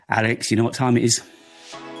Alex, you know what time it is?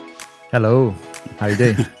 Hello, how you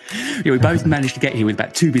doing? Yeah, we both managed to get here with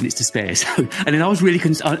about 2 minutes to spare. So, and then I was really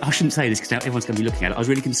I shouldn't say this because now everyone's going to be looking at it. I was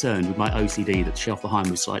really concerned with my OCD that the shelf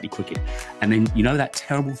behind was slightly crooked. And then, you know that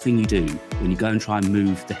terrible thing you do when you go and try and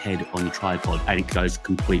move the head on your tripod and it goes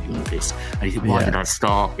completely on this. And you think, why did I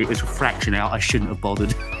start? It was a fraction out. I shouldn't have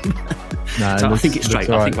bothered. No, so I think it's straight.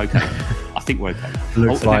 Right. I think we're okay. I think we're okay.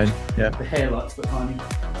 Looks fine. Yeah. The hair lights behind me.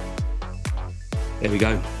 There we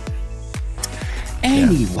go.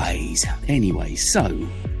 Anyways, so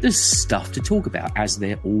there's stuff to talk about, as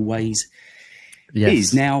there always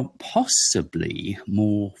is. Now, possibly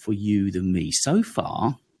more for you than me. So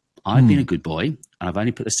far, I've been a good boy, and I've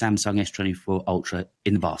only put the Samsung S24 Ultra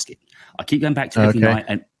in the basket. I keep going back to it every night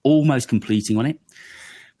and almost completing on it,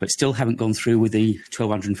 but still haven't gone through with the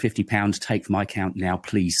 £1,250 take from my account now,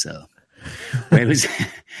 please, sir. Whereas,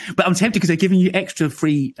 but I'm tempted because they're giving you extra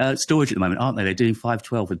free storage at the moment, aren't they? They're doing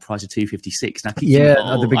 512 with the price of 256. Now, at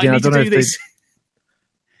the beginning, I don't know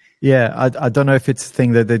if I don't know if it's a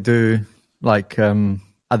thing that they do like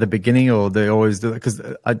at the beginning, or they always do it, because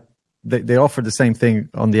they offer the same thing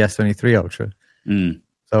on the S23 Ultra.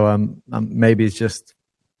 So maybe it's just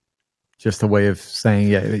a way of saying,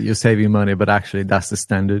 you're saving money, but actually that's the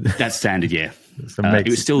standard. That's standard, yeah. So it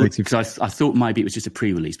was still, because I thought maybe it was just a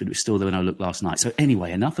pre-release, but it was still there when I looked last night. So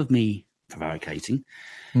anyway, enough of me prevaricating.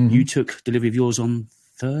 You took delivery of yours on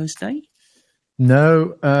Thursday?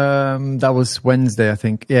 No, that was Wednesday, I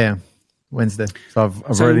think. Yeah, Wednesday. So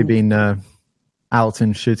I've already been out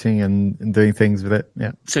and shooting and doing things with it.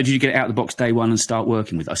 Yeah. So did you get it out of the box day one and start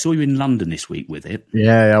working with it? I saw you in London this week with it.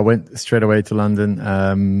 Yeah, I went straight away to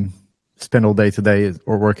London. Spend all day today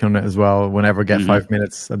or working on it as well. Whenever I get 5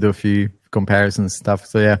 minutes, I do a few comparisons stuff.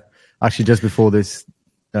 So yeah, actually just before this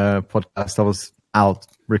podcast, I was out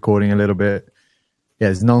recording a little bit. Yeah,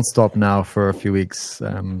 it's non-stop now for a few weeks.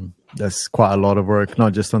 There's quite a lot of work,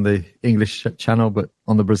 not just on the English channel, but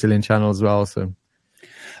on the Brazilian channel as well. So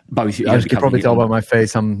both. As you can probably tell by my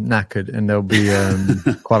face, I'm knackered, and there'll be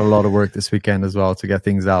quite a lot of work this weekend as well to get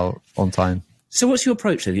things out on time. So what's your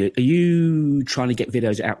approach then? Are you trying to get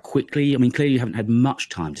videos out quickly? I mean, clearly you haven't had much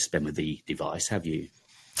time to spend with the device, have you?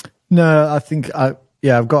 No, I think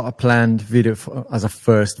I've got a planned video as a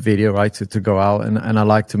first video, right, to go out, and I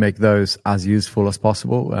like to make those as useful as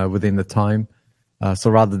possible within the time. So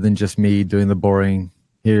rather than just me doing the boring,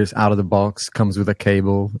 here's out of the box, comes with a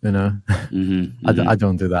cable, you know, I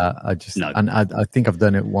don't do that. And I think I've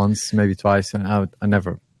done it once, maybe twice, and I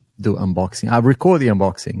never do unboxing. I record the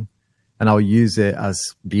unboxing, and I'll use it as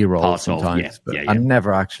B-roll sometimes. But I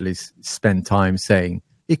never actually spend time saying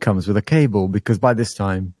it comes with a cable, because by this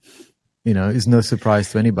time, you know, it's no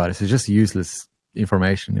surprise to anybody. So it's just useless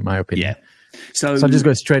information, in my opinion. Yeah. So I just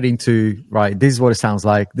go straight into, right, this is what it sounds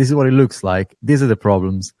like. This is what it looks like. These are the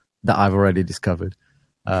problems that I've already discovered.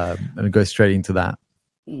 And go straight into that.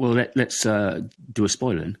 Well, let's do a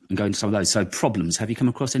spoiler and go into some of those. So problems, have you come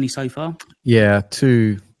across any so far? Yeah,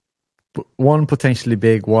 two. One potentially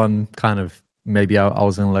big, one kind of maybe I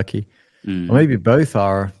was unlucky. Or maybe both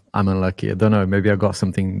I'm unlucky. I don't know. Maybe I got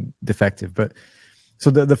something defective. But so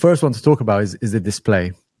the first one to talk about is the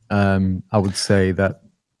display. I would say that,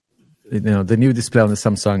 you know, the new display on the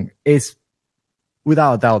Samsung is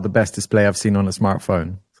without a doubt the best display I've seen on a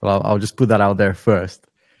smartphone. So I'll just put that out there first.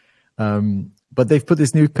 But they've put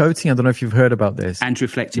this new coating. I don't know if you've heard about this.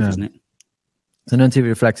 Anti-reflective, isn't it? It's an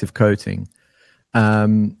anti-reflective coating.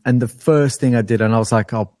 And the first thing I did, and I was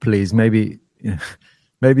like, oh, please, maybe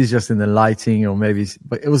it's just in the lighting, or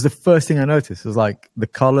but it was the first thing I noticed. It was like the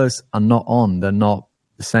colors are not on. They're not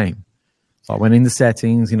the same. So I went in the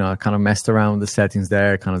settings, you know, I kind of messed around with the settings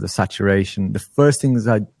there, kind of the saturation. The first things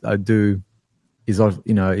I do is,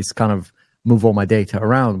 you know, is kind of move all my data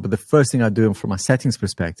around. But the first thing I do from a settings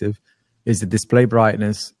perspective is the display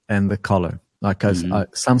brightness and the color. Like, because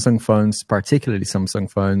Samsung phones, particularly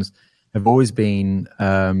Samsung phones, have always been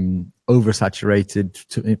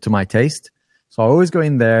oversaturated to my taste. So I always go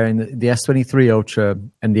in there, and the S23 Ultra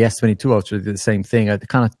and the S22 Ultra did the same thing. I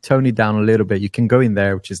kind of tone it down a little bit. You can go in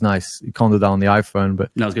there, which is nice. You can't do that on the iPhone,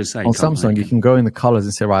 but I was going to say, on Samsung, you can go in the colors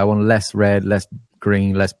and say, right, I want less red, less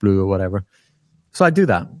green, less blue, or whatever. So I do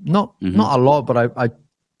that. Not a lot, but I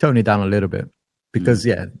tone it down a little bit. Because,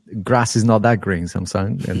 grass is not that green,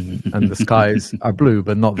 Samsung, and the skies are blue,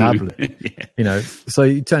 but not that blue. You know, so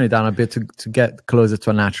you turn it down a bit to get closer to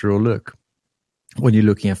a natural look when you're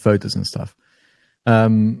looking at photos and stuff.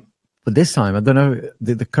 But this time, I don't know,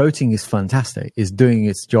 the coating is fantastic. It's doing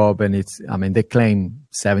its job, and they claim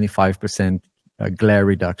 75% glare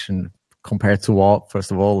reduction compared to what,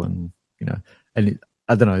 first of all, and, you know, and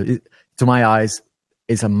I don't know, to my eyes,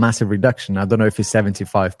 it's a massive reduction. I don't know if it's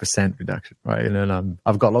 75% reduction, right? And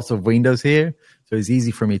I've got lots of windows here, so it's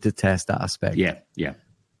easy for me to test that aspect. Yeah.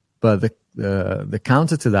 But the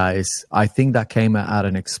counter to that is, I think that came at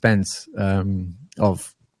an expense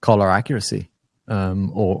of color accuracy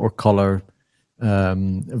or color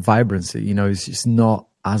vibrancy. It's just not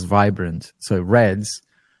as vibrant. So reds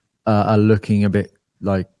are looking a bit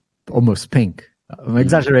like almost pink. I'm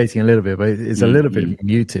exaggerating a little bit, but it's a little bit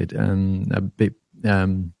muted and a bit,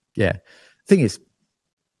 Thing is,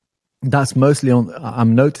 that's mostly on,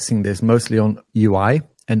 I'm noticing this mostly on UI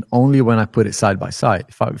and only when I put it side by side.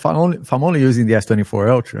 If I'm only using the S24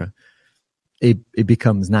 Ultra, it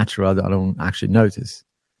becomes natural. I don't actually notice.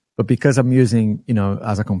 But because I'm using,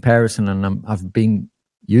 as a comparison, and I've been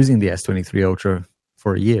using the S23 Ultra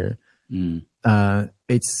for a year,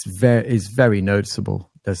 it's very noticeable.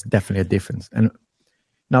 There's definitely a difference. And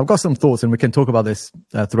now I've got some thoughts, and we can talk about this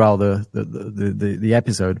throughout the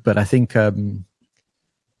episode. But I think I'm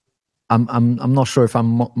not sure if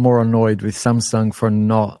I'm more annoyed with Samsung for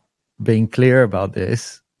not being clear about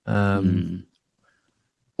this,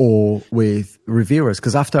 or with reviewers.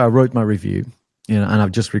 Because after I wrote my review, and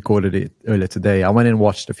I've just recorded it earlier today, I went and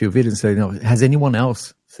watched a few videos and said, has anyone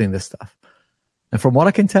else seen this stuff? And from what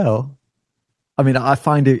I can tell, I mean, I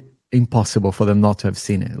find it impossible for them not to have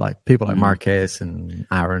seen it. Like people like Marquez and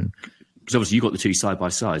Aaron. Because obviously you got the two side by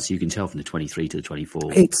side, so you can tell from the 23 to the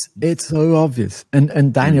 24. It's so obvious,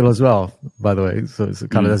 and Daniel as well. By the way, so it's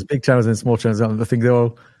kind of there's big channels and small channels. I think they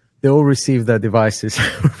all receive their devices.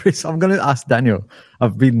 So I'm going to ask Daniel.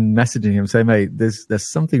 I've been messaging him saying, "Mate,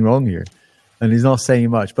 there's something wrong here," and he's not saying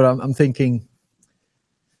much. But I'm thinking,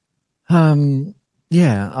 am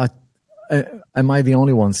I the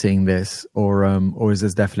only one seeing this, or is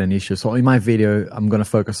this definitely an issue? So in my video, I'm going to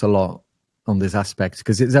focus a lot on this aspect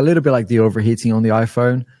because it's a little bit like the overheating on the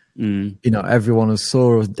iPhone. Everyone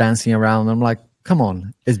was dancing around. I'm like, come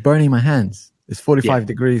on, it's burning my hands. It's 45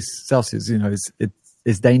 degrees Celsius.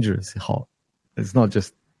 It's dangerous, hot. It's not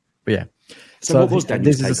just, but yeah. So what was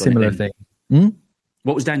Daniel's this take is a similar on it thing.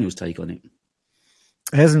 What was Daniel's take on it?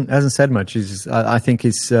 He hasn't said much. He's just, I think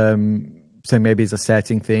he's saying maybe it's a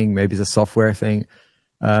setting thing, maybe it's a software thing.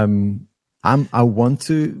 I want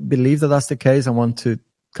to believe that that's the case. I want to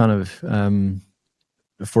kind of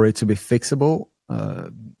for it to be fixable,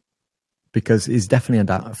 because it's definitely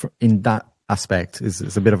in that aspect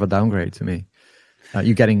is a bit of a downgrade to me.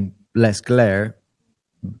 You're getting less glare,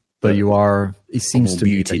 but it seems to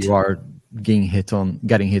me that you are getting hit on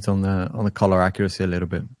the color accuracy a little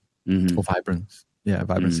bit, or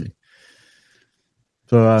vibrancy.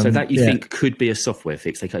 So that you think could be a software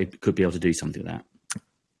fix? They could be able to do something with that.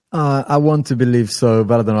 I want to believe so,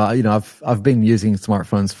 but I don't know. I've been using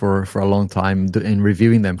smartphones for a long time and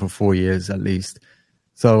reviewing them for 4 years at least.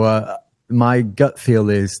 So my gut feel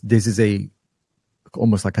is this is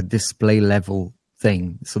almost like a display level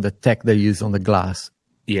thing. So the tech they use on the glass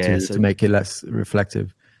to make it less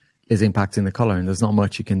reflective is impacting the color, and there's not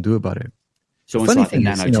much you can do about it. So almost like the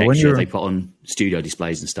nanotexture they put on studio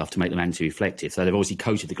displays and stuff to make them anti-reflective. So they've obviously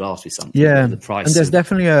coated the glass with something. Yeah, the price and there's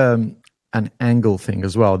definitely an angle thing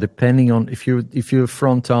as well. Depending on if you're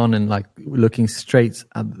front on and like looking straight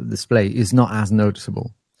at the display, is not as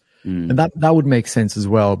noticeable, and that would make sense as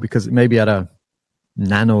well, because maybe at a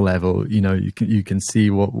nano level, you can see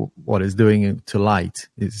what it's doing to light.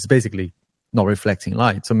 It's basically not reflecting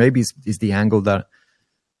light. So maybe it's the angle that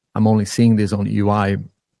I'm only seeing this on UI.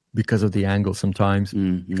 Because of the angle sometimes.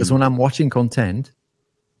 Because when I'm watching content,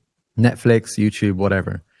 Netflix, YouTube,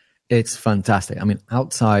 whatever, it's fantastic. I mean,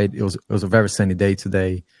 outside, it was a very sunny day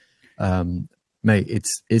today. Mate,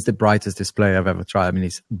 it's the brightest display I've ever tried. I mean,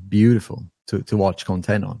 it's beautiful to watch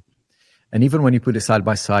content on. And even when you put it side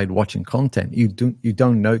by side watching content, you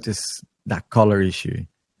don't notice that color issue.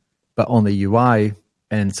 But on the UI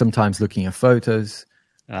and sometimes looking at photos,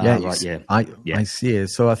 I see it.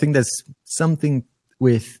 So I think there's something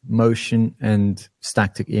with motion and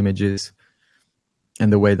static images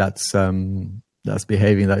and the way that's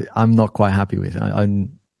behaving that I'm not quite happy with. I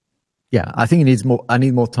think it needs more. I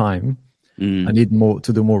need more time. I need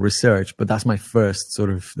to do more research. But that's my first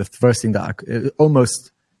the first thing that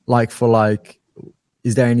almost like for like.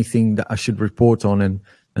 Is there anything that I should report on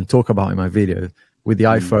and talk about in my video? With the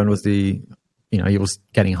iPhone was it was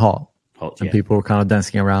getting hot and people were kind of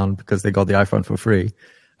dancing around because they got the iPhone for free.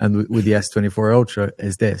 And with the S24 Ultra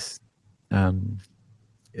is this,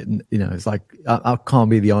 it's like I can't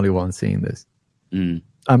be the only one seeing this. I'm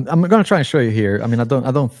going to try and show you here. I mean, I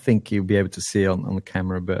don't think you'll be able to see it on the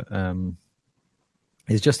camera, but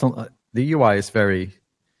it's just on the UI is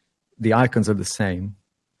the icons are the same.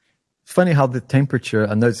 It's funny how the temperature.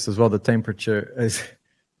 I noticed as well the temperature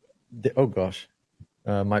Oh gosh,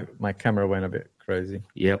 my camera went a bit crazy.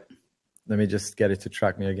 Yep. Let me just get it to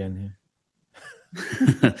track me again here.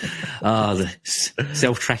 The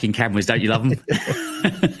self-tracking cameras, don't you love them?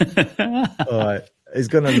 All right, it's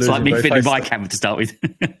gonna lose. It's like me fitting my stop, camera to start with.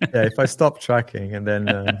 yeah, if I stop tracking and then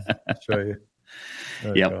show you.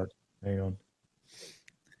 Oh Yep. God, hang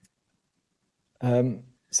on.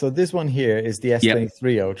 So this one here is the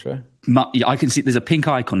S23 Ultra. I can see there's a pink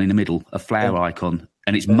icon in the middle, a flower icon,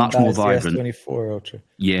 and it's much more vibrant. The S24 Ultra.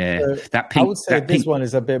 Yeah, So that pink. I would say this one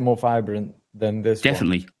is a bit more vibrant than this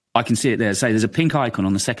definitely. one. I can see it there. Say there's a pink icon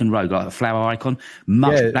on the second row, like a flower icon.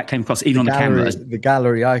 That came across even on the camera. The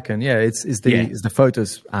gallery icon, it's the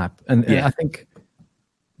Photos app, and I think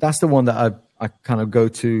that's the one that I kind of go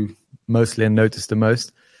to mostly and notice the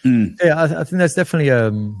most. Yeah, I think there's definitely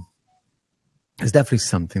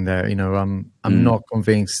something there. I'm not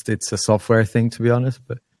convinced it's a software thing, to be honest,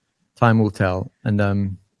 but time will tell.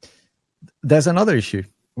 And there's another issue,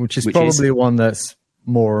 which is one that's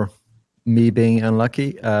more me being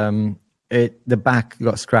unlucky. The back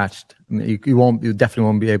got scratched. I mean, you definitely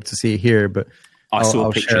won't be able to see it here, but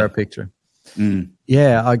I'll share a picture.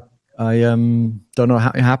 Yeah, I don't know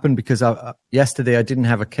how it happened because yesterday I didn't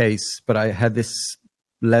have a case, but I had this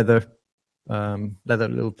leather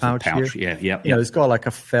little pouch here. It's got like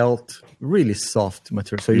a felt, really soft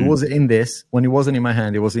material. So it was in this. When it wasn't in my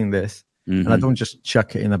hand, it was in this. And I don't just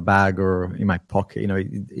chuck it in a bag or in my pocket.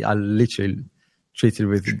 I literally treat it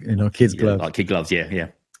with kids' gloves. Like kid gloves, yeah.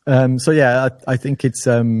 So I think it's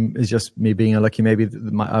just me being unlucky. Maybe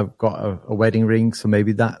I've got a wedding ring, so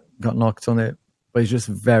maybe that got knocked on it. But it's just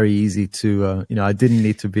very easy to, I didn't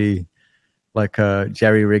need to be like a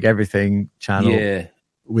jerry rig everything channel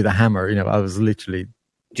with a hammer. I was literally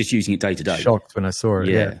just using it day to day. Shocked when I saw it.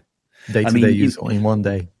 Yeah. Day to day use in one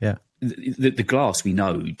day. Yeah. The glass we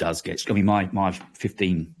know does get. I mean, my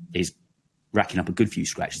 15 is racking up a good few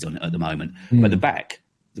scratches on it at the moment, but the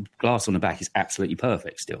glass on the back is absolutely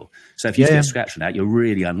perfect still. So if you get scratched on that, you're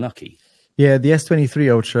really unlucky. Yeah, the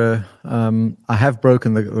S23 Ultra, I have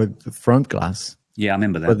broken the front glass. Yeah, I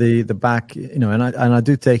remember that. But the back, and I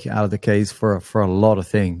do take it out of the case for a lot of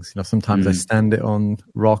things. Sometimes I stand it on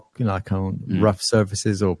rock, like on rough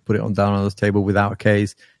surfaces, or put it down on the table without a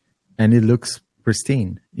case, and it looks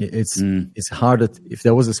pristine. It's harder. If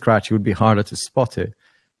there was a scratch, it would be harder to spot it.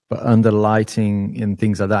 But under lighting and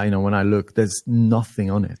things like that, when I look, there's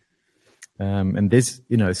nothing on it. And this,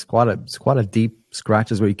 it's quite a deep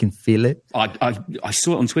scratch as where you can feel it. I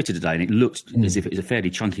saw it on Twitter today, and it looked as if it was a fairly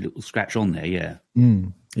chunky little scratch on there. Yeah.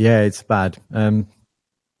 Yeah, it's bad.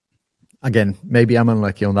 Again, maybe I'm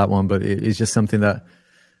unlucky on that one, but it's just something that,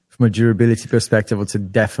 from a durability perspective, I would say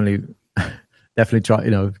definitely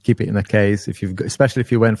try, keep it in the case especially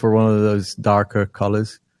if you went for one of those darker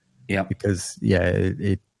colors. Yeah. Because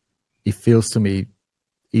it feels to me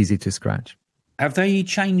easy to scratch. Have they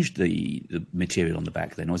changed the material on the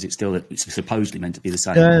back then, or is it still it's supposedly meant to be the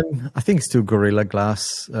same? I think it's still Gorilla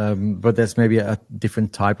Glass, but there's maybe a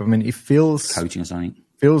different type. I mean, it feels coating or something.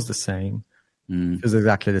 Feels the same. Feels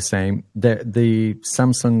exactly the same. The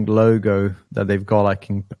Samsung logo that they've got like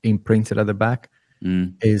imprinted at the back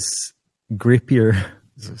is grippier.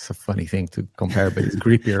 It's a funny thing to compare, but it's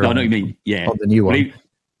grippier. No, I know what you mean. Yeah, on the new one.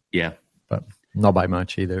 Yeah, but not by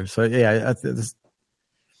much either. So yeah,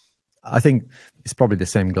 I think it's probably the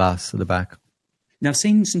same glass at the back. Now, I've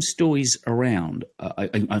seen some stories around.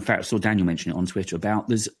 In fact, I saw Daniel mention it on Twitter about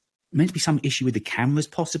there's meant to be some issue with the cameras,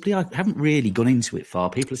 possibly. I haven't really gone into it far.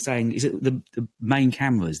 People are saying, is it the main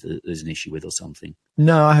cameras that there's an issue with or something?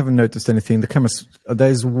 No, I haven't noticed anything. The cameras,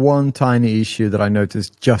 there's one tiny issue that I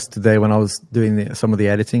noticed just today when I was doing some of the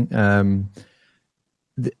editing.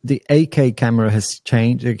 The 8K camera has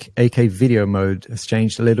changed. 8K video mode has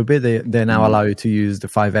changed a little bit. They now allow you to use the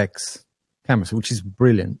 5X cameras, which is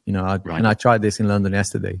brilliant. And I tried this in London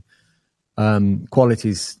yesterday.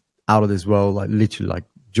 Quality's out of this world, like literally like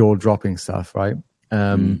jaw-dropping stuff, right?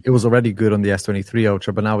 It was already good on the S23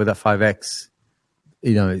 Ultra, but now with that 5X,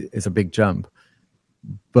 it's a big jump.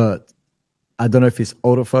 But I don't know if it's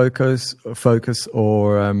autofocus,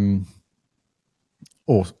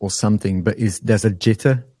 or something, but there's a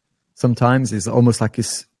jitter sometimes. It's almost like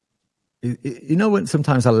when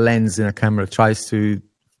sometimes a lens in a camera tries to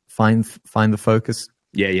find the focus.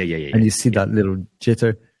 Yeah. And you see that little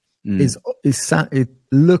jitter. It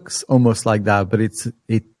looks almost like that, but it's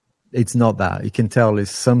not that. You can tell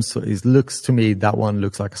it looks to me, that one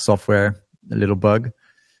looks like a little bug.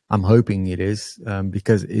 I'm hoping it is,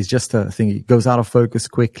 because it's just a thing. It goes out of focus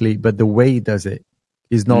quickly, but the way it does it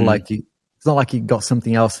is not it's not like you got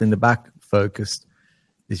something else in the back focused.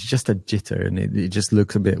 It's just a jitter, and it just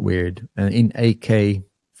looks a bit weird. And in 8K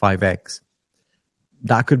 5x.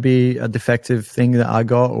 That could be a defective thing that I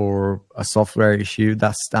got or a software issue.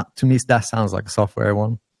 That to me, that sounds like a software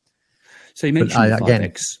one. So you mentioned the 5x.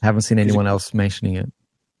 Again, haven't seen anyone else mentioning it.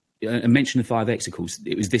 I mentioned the 5x, of course.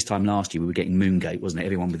 It was this time last year we were getting Moongate, wasn't it?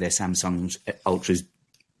 Everyone with their Samsung Ultras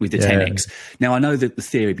with the 10x. Now, I know that the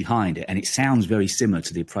theory behind it, and it sounds very similar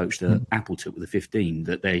to the approach that Apple took with the 15,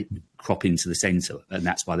 that they crop into the sensor, and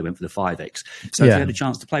that's why they went for the 5x. So have you had a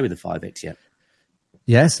chance to play with the 5x yet?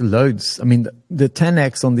 Yes, loads. I mean, the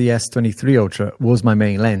 10x on the S23 Ultra was my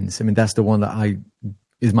main lens. I mean, that's the one that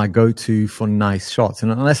is my go-to for nice shots.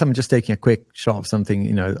 And unless I'm just taking a quick shot of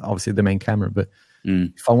something, obviously the main camera, but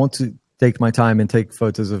if I want to take my time and take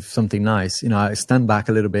photos of something nice, I stand back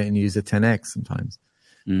a little bit and use the 10x sometimes.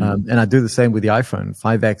 And I do the same with the iPhone.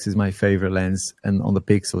 5x is my favorite lens, and on the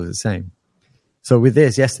Pixel is the same. So with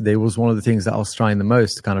this, yesterday was one of the things that I was trying the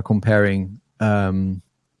most, kind of comparing the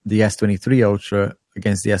S23 Ultra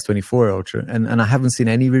against the S24 Ultra. And I haven't seen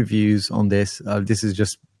any reviews on this. This is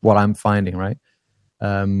just what I'm finding, right?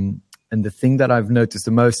 And the thing that I've noticed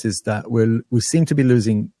the most is that we seem to be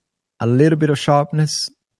losing a little bit of sharpness.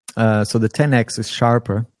 So the 10x is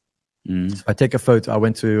sharper. So if I take a photo, I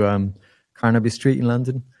went to Carnaby Street in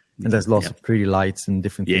London, and there's lots of pretty lights and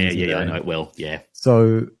different things. Yeah, I know it well. Yeah.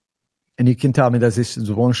 So, and you can tell me there's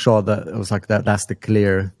one shot that was like that's the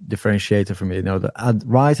clear differentiator for me.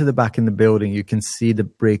 Right at the back in the building, you can see the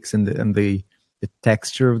bricks and the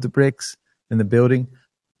texture of the bricks in the building.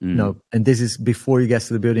 And this is before you get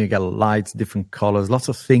to the building. You get lights, different colors, lots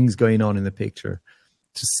of things going on in the picture.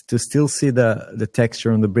 Just to still see the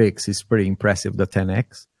texture on the bricks is pretty impressive. The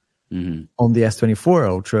 10x on the S24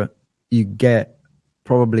 Ultra, you get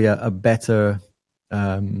probably a better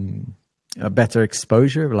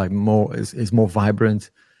exposure, like more is more vibrant,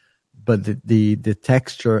 but the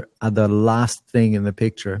texture at the last thing in the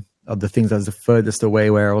picture, of the things that's the furthest away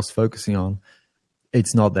where I was focusing on,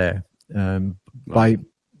 it's not there. By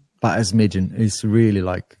a smidgen, it's really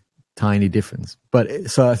like tiny difference.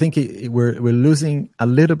 But so I think we're losing a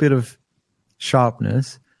little bit of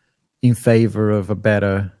sharpness in favor of a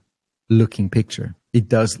better looking picture. It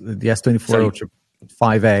does. The S24 Ultra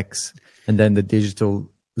 5x and then the digital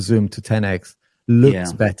zoom to 10x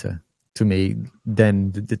looks better to me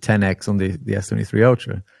than the 10x on the S23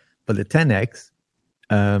 Ultra. But the 10x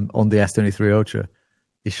on the S23 Ultra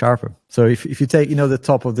is sharper. So if you take the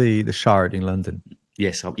top of the Shard in London.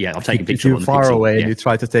 Yes, I've taken pictures. If you're far away and you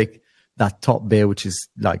try to take that top bit, which is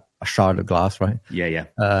like a shard of glass, right? Yeah.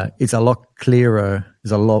 It's a lot clearer.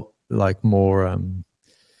 It's a lot like more.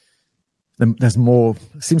 There's more.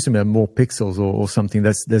 Seems to me more pixels or something.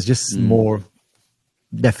 There's just more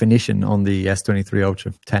definition on the S23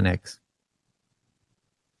 Ultra 10x.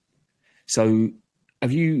 So,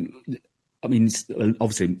 have you? I mean,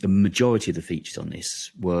 obviously, the majority of the features on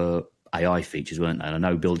this were AI features, weren't they? And I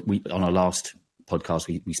know, on our last podcast,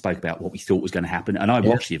 we spoke about what we thought was going to happen, and I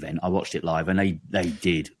watched the event. I watched it live, and they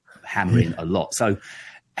did hammer in a lot. So,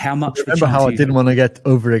 how much? Remember how I didn't want to get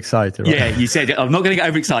overexcited? Right? Yeah, you said I'm not going to get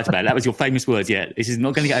overexcited about it. That was your famous words. Yeah, this is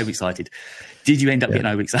not going to get overexcited. Did you end up getting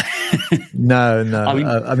overexcited? No.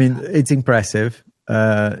 I mean, it's impressive,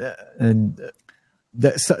 and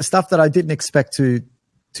the stuff that I didn't expect to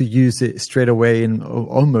use it straight away and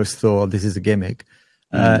almost thought this is a gimmick.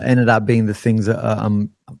 Ended up being the things that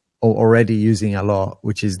I'm already using a lot,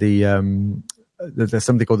 which is there's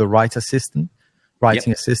something called the writing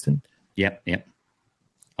assistant. Yep.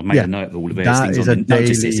 I've made a note of all of those things on the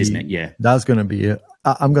notice list, isn't it? Yeah. That's going to be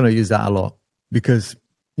I'm going to use that a lot because,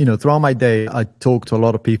 throughout my day, I talk to a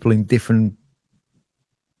lot of people in different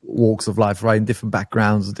walks of life, right? In different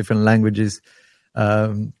backgrounds, different languages,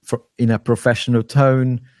 in a professional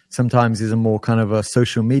tone. Sometimes it's a more kind of a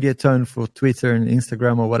social media tone for Twitter and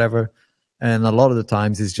Instagram or whatever. And a lot of the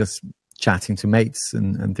times it's just chatting to mates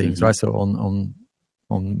and things, right? So on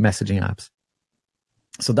messaging apps.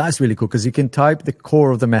 So that's really cool because you can type the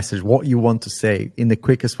core of the message, what you want to say in the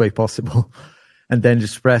quickest way possible, and then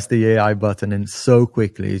just press the AI button, and so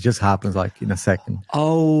quickly it just happens like in a second.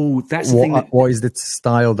 Oh, that's the thing. What is the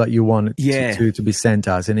style that you want to be sent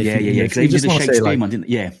as? And if Because they just want to say one, didn't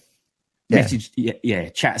they? Yeah. Message,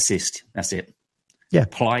 chat assist. That's it. Yeah,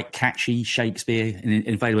 polite, catchy, Shakespeare, and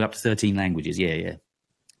available up to 13 languages. Yeah.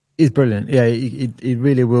 It's brilliant. Yeah, it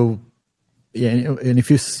really will. Yeah, and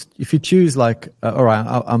if you choose like, all right,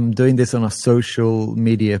 I'm doing this on a social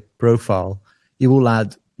media profile, it will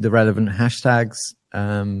add the relevant hashtags,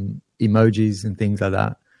 emojis, and things like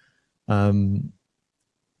that.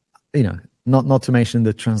 Not to mention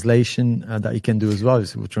the translation that you can do as well.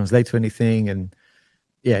 It will translate to anything, and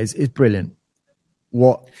yeah, it's brilliant.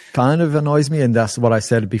 what kind of annoys me, and that's what I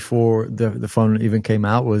said before the phone even came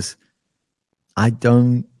out, was I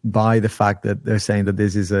don't buy the fact that they're saying that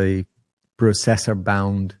this is a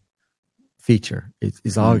processor-bound feature.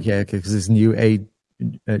 It's okay, because this new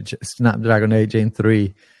Snapdragon 8 Gen 3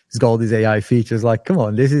 has got all these AI features. Like, come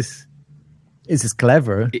on, this is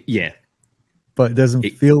clever. Yeah. But it doesn't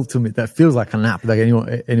feel to me, that feels like an app that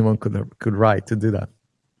anyone could write to do that.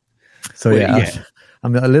 So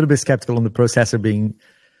I'm a little bit skeptical on the processor being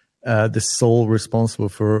the sole responsible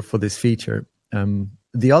for this feature.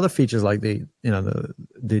 The other features, like the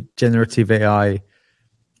generative AI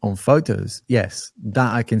on photos, yes,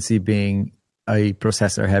 that I can see being a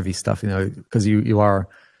processor heavy stuff, because you are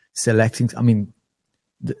selecting. I mean,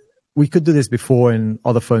 we could do this before, and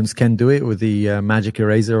other phones can do it with the Magic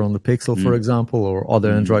Eraser on the Pixel, for example, or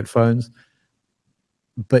other Android phones.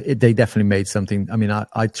 But they definitely made something. I mean,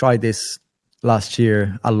 I tried this last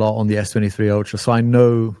year a lot on the S23 Ultra, so I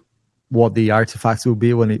know what the artifacts will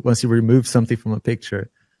be once you remove something from a picture,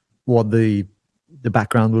 what the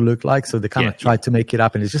background will look like. So they kind of tried to make it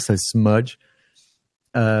up, and it's just a smudge.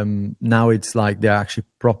 Now it's like they're actually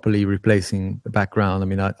properly replacing the background. I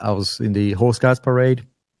mean, I was in the Horse Guards parade,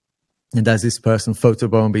 and there's this person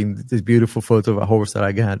photobombing this beautiful photo of a horse that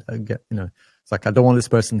I get, it's like, I don't want this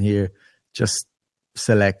person here. Just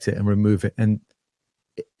select it and remove it. And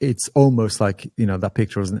it's almost like, that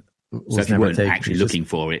picture was never taken. Actually looking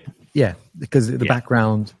for it. Yeah, because the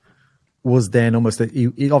background was then almost,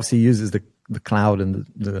 it obviously uses the cloud and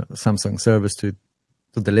the Samsung service to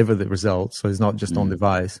deliver the results. So it's not just on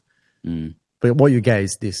device. But what you get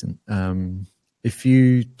is decent. If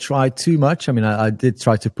you try too much, I mean, I did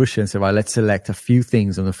try to push it and say, right, let's select a few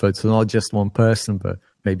things on the photo. So not just one person, but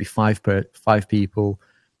maybe five people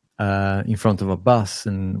in front of a bus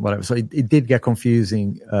and whatever. So it did get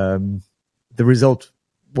confusing. The result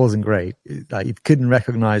wasn't great. It couldn't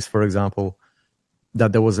recognize, for example,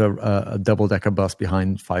 that there was a double-decker bus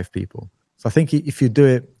behind 5 people. So I think if you do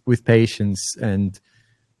it with patience and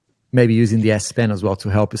maybe using the S Pen as well to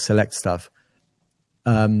help you select stuff,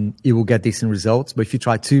 you will get decent results. But if you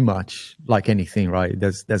try too much, like anything, right,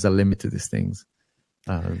 there's a limit to these things.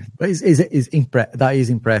 But that is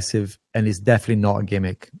impressive, and it's definitely not a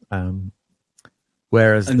gimmick.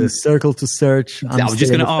 Whereas the circle to search, that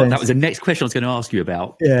was the next question I was going to ask you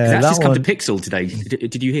about. Yeah, that's just come to Pixel today.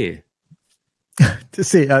 Did you hear? To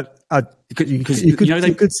see, you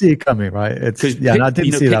could see it coming, right? I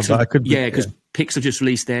didn't see that, but I could. Yeah, because Pixel just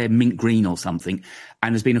released their mint green or something,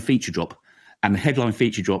 and there's been a feature drop, and the headline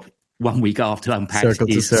feature drop 1 week after Unpacked circle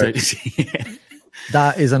to search.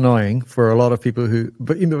 That is annoying for a lot of people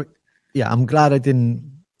I'm glad I didn't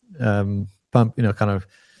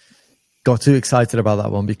got too excited about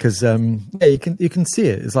that one, because you can see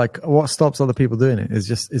it. It's like, what stops other people doing it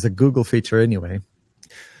is a Google feature anyway.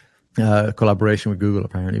 Collaboration with Google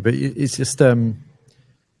apparently, but it's just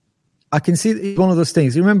I can see it's one of those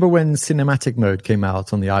things. You remember when cinematic mode came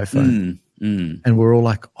out on the iPhone, and we're all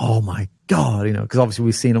like, "Oh my god!" Because obviously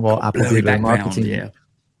we've seen what Apple did in marketing. Yeah.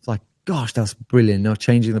 It's like, gosh, that's brilliant.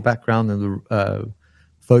 Changing the background and the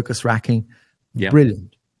focus racking,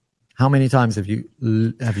 brilliant. How many times have you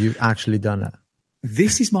actually done that?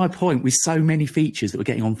 This is my point with so many features that we're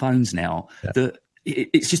getting on phones now that.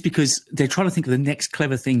 It's just because they're trying to think of the next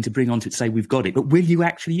clever thing to bring onto it to say we've got it, but will you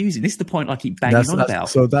actually use it? This is the point I keep banging on about.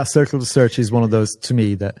 So that circle to search is one of those, to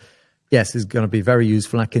me, that yes, is going to be very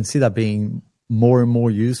useful. I can see that being more and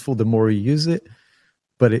more useful the more you use it.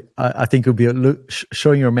 But I think it would be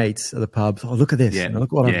showing your mates at the pub. Oh, look at this!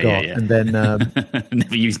 Look what I've got, and then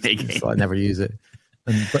never use it again. So I never use it.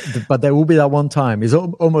 But there will be that one time. It's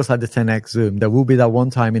almost like the 10x zoom. There will be that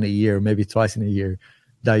one time in a year, maybe twice in a year,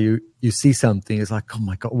 that you see something, it's like, oh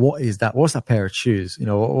my god, what is that? What's that pair of shoes?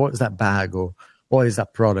 What is that bag, or what is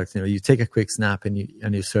that product? You take a quick snap and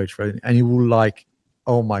you search for it, and you will like,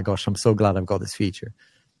 oh my gosh, I'm so glad I've got this feature.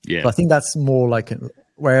 Yeah, but I think that's more like,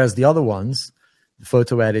 whereas the other ones, the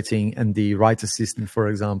photo editing and the Write Assistant, for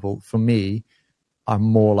example, for me, are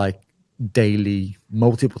more like daily,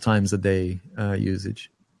 multiple times a day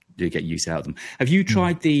usage. Do get use out of them. Have you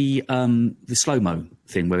tried the slow-mo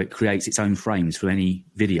thing where it creates its own frames for any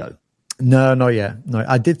video? No, not yet. No,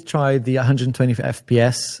 I did try the 120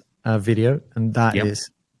 FPS video, and that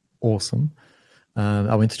is awesome.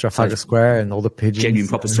 I went to Trafalgar Square and all the pigeons. Genuine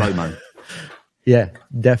proper slow-mo. Yeah,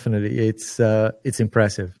 definitely. It's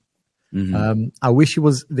impressive. Mm-hmm. I wish it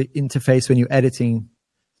was the interface when you're editing,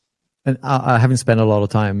 and I haven't spent a lot of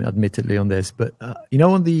time, admittedly, on this, but on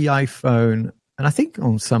the iPhone, and I think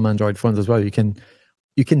on some Android phones as well, you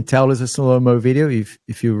can tell it's a slow-mo video.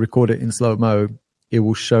 If you record it in slow-mo, it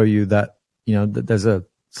will show you that that there's a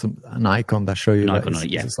an icon that show you that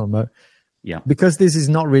it's a slow-mo. Yeah. Because this is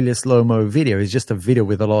not really a slow-mo video. It's just a video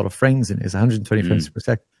with a lot of frames in it. It's 120 frames per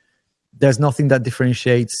second. There's nothing that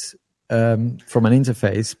differentiates from an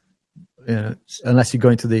interface unless you go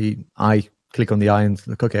into the eye, click on the eye and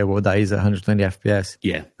look, okay, well, that is 120 FPS.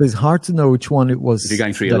 Yeah. But it's hard to know which one it was. If you're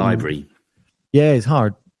going through your library. Yeah, it's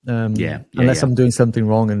hard. Unless I'm doing something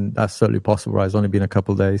wrong, and that's certainly possible. Right? It's only been a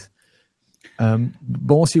couple of days. But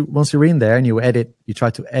once you're in there and you try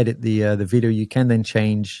to edit the video, you can then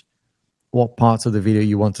change what parts of the video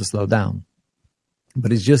you want to slow down.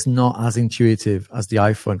 But it's just not as intuitive as the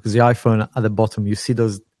iPhone, because the iPhone at the bottom, you see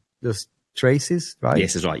those traces, right?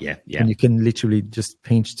 Yes, that's right. Yeah. And you can literally just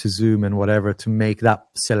pinch to zoom and whatever to make that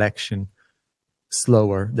selection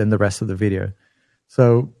slower than the rest of the video.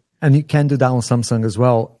 So, and you can do that on Samsung as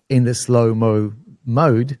well in the slow-mo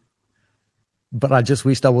mode. But I just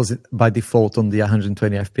wish that was by default on the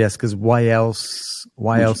 120 FPS, because why else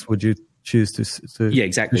would you choose to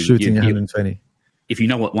shoot in 120? If you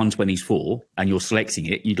know what 120 is for and you're selecting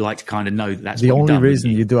it, you'd like to kind of know that's the only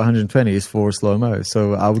reason you do 120 is for slow-mo.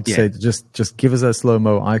 So I would say just give us a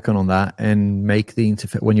slow-mo icon on that and make the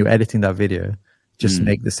interface, when you're editing that video, just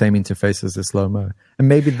make the same interface as the slow-mo. And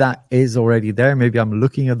maybe that is already there. Maybe I'm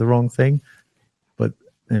looking at the wrong thing. But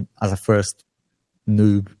as a first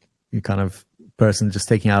noob, you kind of person just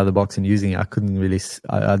taking it out of the box and using it,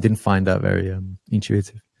 I didn't find that very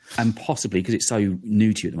intuitive. And possibly because it's so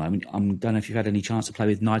new to you at the moment, I don't know if you've had any chance to play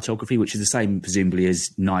with nightography, which is the same presumably as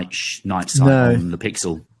night sight on the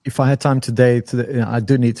Pixel. If I had time today, I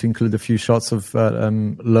do need to include a few shots of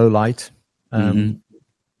low light. I'm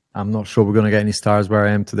not sure we're going to get any stars where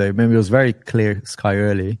I am today. Maybe it was very clear sky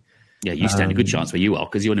early. Yeah, you stand a good chance where you are,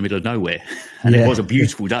 because you're in the middle of nowhere. And it was a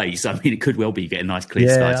beautiful day. So, I mean, it could well be getting a nice clear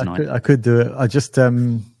sky tonight. I could do it. I just...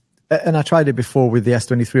 and I tried it before with the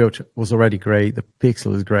S24, which was already great. The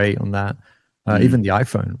Pixel is great on that. Even the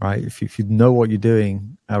iPhone, right? If you know what you're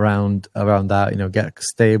doing around that, get a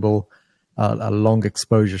stable, a long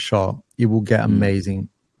exposure shot, you will get amazing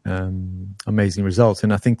results.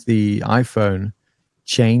 And I think the iPhone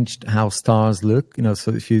changed how stars look.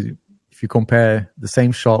 So if you compare the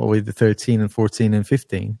same shot with the 13 and 14 and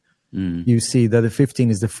 15, you see that the 15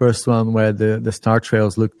 is the first one where the star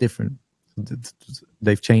trails look different.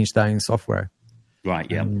 They've changed that in software. Right,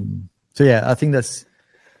 yeah. I think that's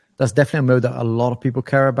definitely a mode that a lot of people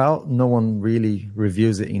care about. No one really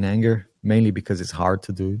reviews it in anger, mainly because it's hard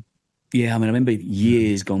to do. Yeah, I mean, I remember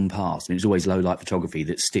years gone past, and it was always low light photography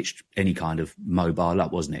that stitched any kind of mobile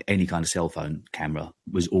up, wasn't it? Any kind of cell phone camera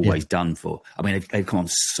was always done for. I mean, they've come on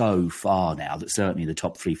so far now that certainly the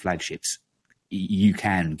top 3 flagships, you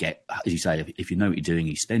can get, as you say, if you know what you're doing,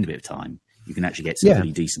 you spend a bit of time, you can actually get some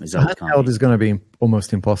really decent results. Handheld is going to be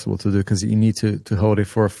almost impossible to do, because you need to hold it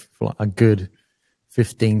for a good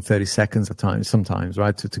 15, 30 seconds at times, sometimes,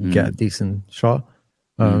 right, to get a decent shot.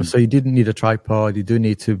 So you didn't need a tripod. You do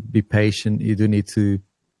need to be patient. You do need to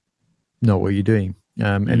know what you're doing.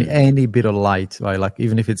 And any bit of light, right, like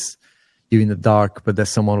even if it's you in the dark, but there's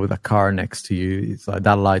someone with a car next to you, it's like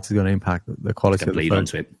that light is going to impact the quality of the phone.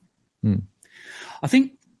 Onto it. I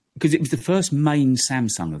think because it was the first main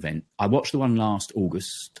Samsung event. I watched the one last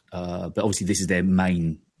August, but obviously this is their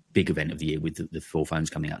main big event of the year with the 4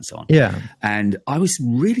 phones coming out and so on. Yeah. And I was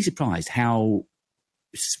really surprised how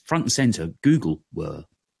front and center Google were.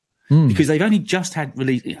 Because they've only just had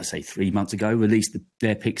released, say 3 months ago, released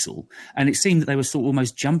their Pixel. And it seemed that they were sort of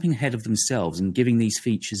almost jumping ahead of themselves and giving these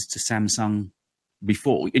features to Samsung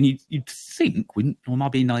before. And you'd think, or am I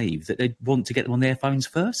being naive, that they'd want to get them on their phones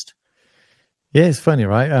first? Yeah, it's funny,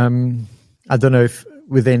 right? I don't know if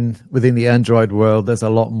within the Android world, there's a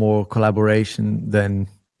lot more collaboration than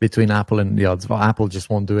between Apple and the others. Well, Apple just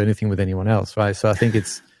won't do anything with anyone else, right? So I think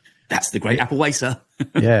that's the great Apple way, sir.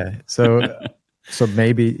 Yeah. So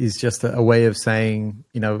maybe it's just a way of saying,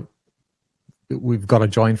 we've got to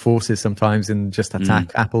join forces sometimes and just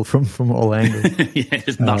attack Apple from all angles.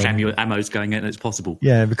 Just much ammo's going in and it's possible.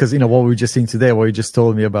 Yeah, because what we were just seeing today, what you just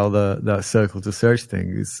told me about the circle to search thing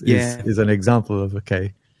is an example of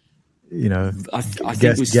I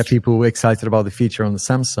get people excited about the feature on the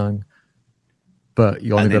Samsung, but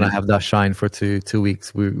you're only going to have that shine for two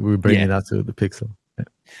weeks. We're bringing that to the Pixel.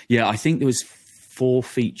 Yeah, I think there was 4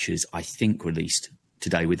 features, released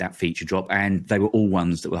today with that feature drop, and they were all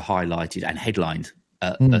ones that were highlighted and headlined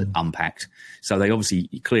at Unpacked. So they obviously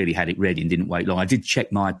clearly had it ready and didn't wait long. I did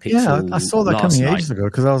check my Pixel. Yeah, I saw that coming ages ago,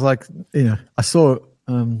 because I was like, I saw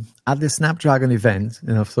at the Snapdragon event,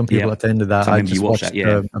 some people attended that. I just watched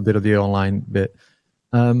a bit of the online bit.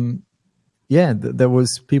 There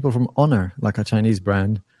was people from Honor, like a Chinese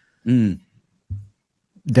brand.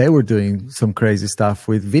 they were doing some crazy stuff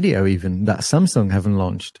with video, even that Samsung haven't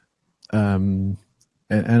launched. And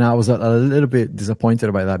I was a little bit disappointed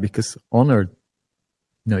about that, because Honor,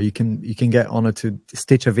 you can get Honor to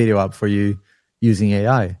stitch a video up for you using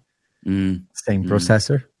AI, same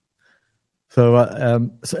processor. So,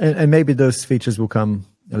 and maybe those features will come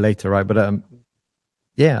later, right? But I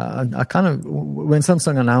kind of, when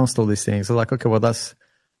Samsung announced all these things, I was like, okay, well, that's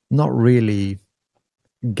not really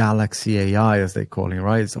Galaxy AI, as they call it,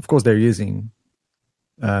 right? Of course, they're using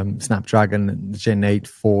Snapdragon Gen 8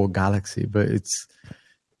 for Galaxy, but it's,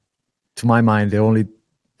 to my mind, they're only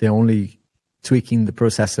tweaking the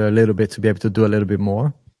processor a little bit to be able to do a little bit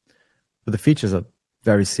more. But the features are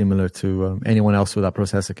very similar to anyone else with that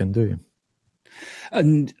processor can do.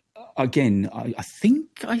 And again, I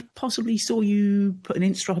think I possibly saw you put an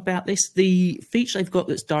Insta up about this. The feature they've got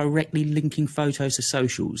that's directly linking photos to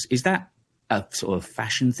socials, is that a sort of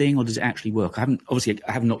fashion thing, or does it actually work? I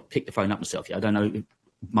have not picked the phone up myself yet. I don't know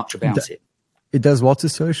much about it. It does what to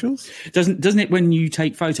socials? Doesn't it, when you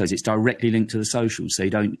take photos, it's directly linked to the socials, so you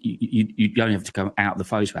don't have to come out of the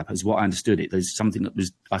photo app, as what I understood it. There's something that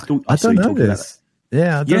was, I don't know this.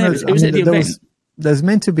 Yeah, I don't know. It was at the event. There's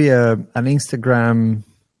meant to be an Instagram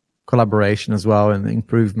collaboration as well, and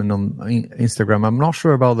improvement on Instagram. I'm not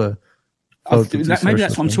sure about the maybe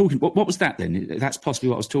that's what I'm talking. What was that then? That's possibly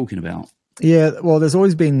what I was talking about. Yeah, well, there's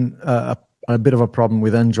always been a bit of a problem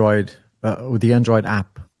with Android, with the Android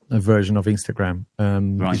app version of Instagram.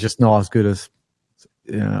 Right. It's just not as good as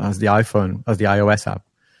the iPhone, as the iOS app.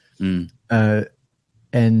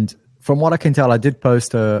 And from what I can tell, I did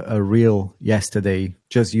post a reel yesterday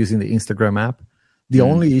just using the Instagram app. The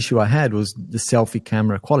only issue I had was the selfie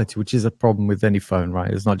camera quality, which is a problem with any phone, right?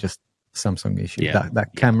 It's not just a Samsung issue. Yeah.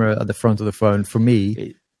 That camera at the front of the phone, for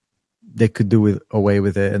me, they could do away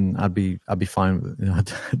with it, and I'd be fine with it.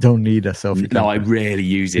 I don't need a selfie camera. No, I rarely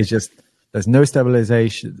use it. It's just, there's no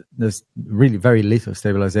stabilization. There's really very little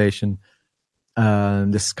stabilization.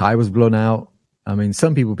 The sky was blown out. I mean,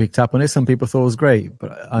 some people picked up on it. Some people thought it was great.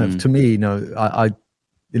 But to me,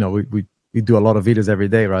 we do a lot of videos every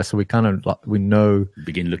day, right? So we kind of, we know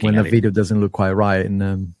when a video doesn't look quite right.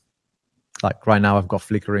 And like right now, I've got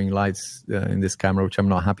flickering lights in this camera, which I'm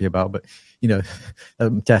not happy about. But,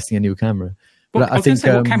 I'm testing a new camera. Well, I was going to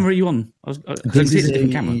say, what camera are you on? This is a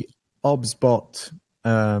different camera. OBSBot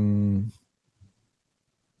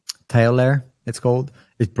tail layer, it's called.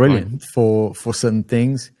 It's brilliant for certain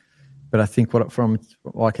things. But I think from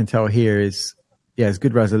what I can tell here is, it's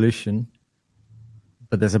good resolution,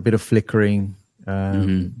 but there's a bit of flickering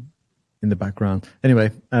in the background.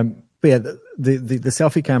 Anyway, but yeah, the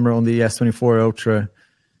selfie camera on the S24 Ultra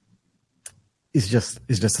is just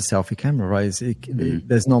a selfie camera, right?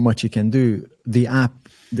 There's not much you can do. The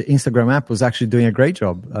Instagram app was actually doing a great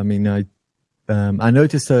job. I mean, I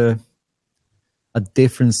noticed a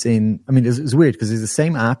difference in. I mean, it's weird because it's the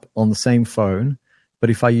same app on the same phone, but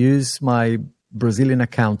if I use my Brazilian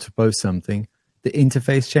account to post something, the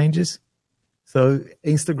interface changes. So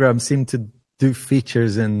Instagram seemed to do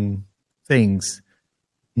features and things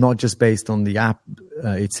not just based on the app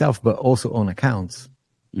itself, but also on accounts.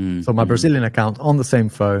 So my Brazilian account on the same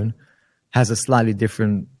phone has a slightly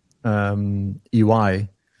different UI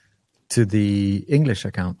to the English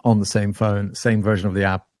account on the same phone, same version of the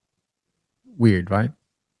app. Weird, right?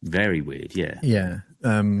 Very weird, yeah. Yeah.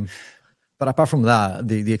 But apart from that,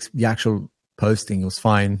 the actual posting was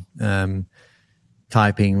fine.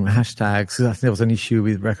 Typing hashtags, I think there was an issue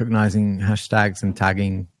with recognizing hashtags and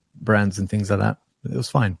tagging brands and things like that. It was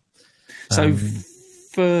fine. So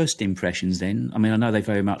first impressions then, I mean, I know they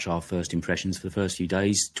very much are first impressions for the first few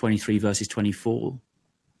days, 23 versus 24.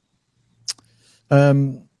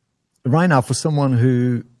 Right now, for someone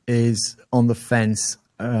who is on the fence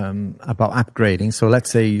about upgrading, so let's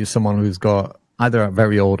say you're someone who's got either a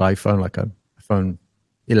very old iPhone, like a iPhone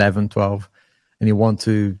 11, 12, and you want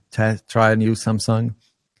to try a new Samsung,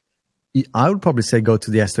 I would probably say go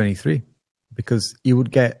to the S23, because you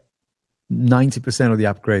would get 90% of the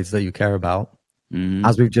upgrades that you care about.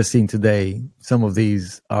 As we've just seen today, some of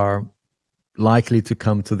these are likely to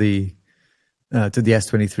come to the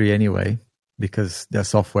S23 anyway, because their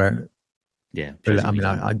software. Yeah, I mean,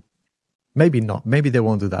 I maybe not. Maybe they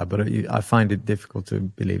won't do that, but I find it difficult to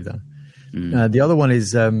believe that. The other one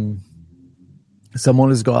is someone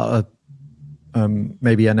who's got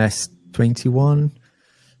maybe an S21,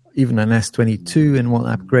 even an S22, and want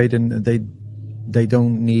to upgrade, and they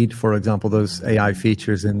don't need, for example, those AI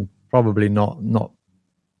features, and probably not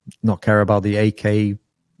care about the 8K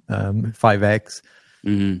 5X.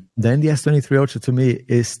 Then the S23 Ultra to me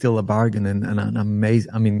is still a bargain and an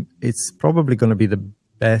amazing. I mean, it's probably going to be the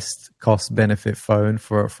best cost benefit phone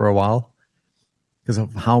for a while because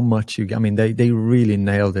of how much you get. I mean, they really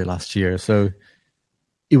nailed it last year. So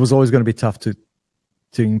it was always going to be tough to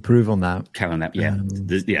improve on that. Carry on that, yeah.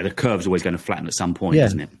 The curve's always going to flatten at some point, yeah.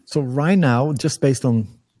 isn't it? So right now, just based on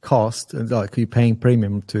cost, like you're paying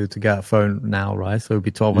premium to get a phone now, right? So it'd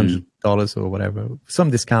be $1,200 or whatever.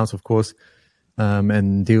 Some discounts, of course,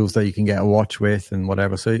 and deals that you can get a watch with and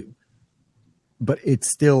whatever. So, but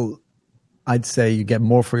it's still, I'd say you get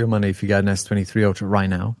more for your money if you get an S23 Ultra right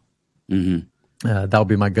now. That would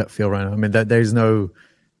be my gut feel right now. I mean, there's no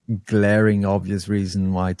glaring obvious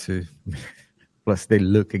reason why to. Plus, they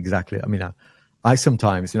look exactly. I mean, I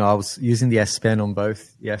sometimes, I was using the S Pen on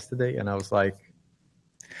both yesterday, and I was like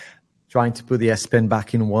trying to put the S Pen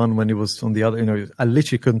back in one when it was on the other. I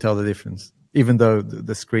literally couldn't tell the difference, even though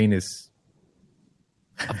the screen is.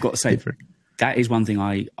 I've got to say, that is one thing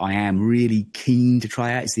I am really keen to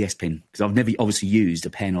try out. Is the S Pen, because I've never obviously used a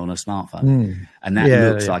pen on a smartphone, and that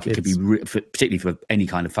looks like it could be particularly for any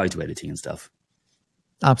kind of photo editing and stuff.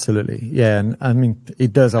 Absolutely, yeah, and I mean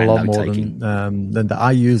it does a lot more than that.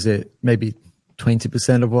 I use it maybe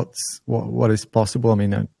 20% of what is possible. I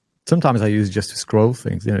mean, sometimes I use it just to scroll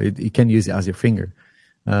things. You can use it as your finger,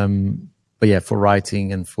 but yeah, for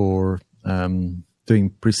writing and for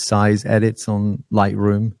doing precise edits on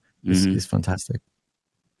Lightroom is fantastic.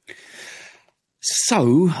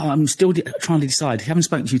 So I'm still trying to decide. I haven't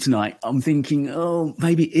spoken to you tonight. I'm thinking,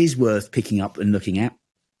 maybe it is worth picking up and looking at.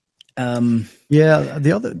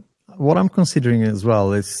 What I'm considering as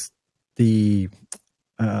well is the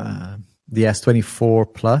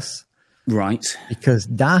S24 Plus, right? Because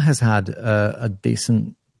that has had a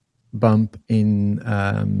decent bump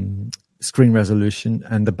in screen resolution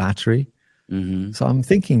and the battery. So I'm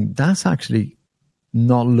thinking that's actually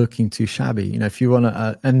not looking too shabby. If you want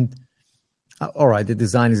to, all right, the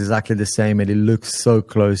design is exactly the same, and it looks so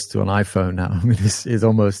close to an iPhone now. I mean, it's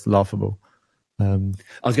almost laughable. I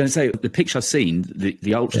was going to say, the picture I've seen,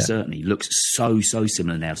 the Ultra certainly looks so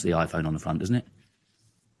similar now to the iPhone on the front, doesn't it?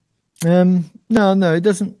 No, it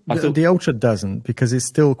doesn't. The Ultra doesn't, because it's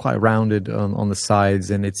still quite rounded on the sides,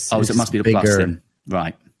 and it's so it must be the bigger. Plus then,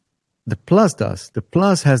 right? The Plus does. The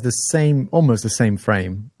Plus has almost the same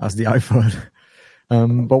frame as the iPhone.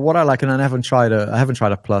 But what I like, and I haven't tried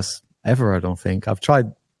a Plus ever. I don't think I've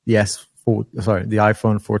tried the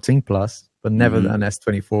iPhone 14 Plus, but never an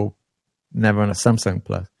S24. Never on a Samsung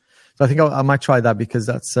Plus. So I think I might try that, because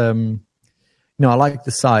that's, I like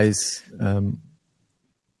the size, and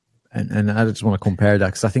I just want to compare that,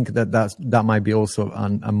 because I think that might be also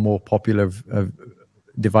a more popular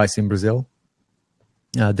device in Brazil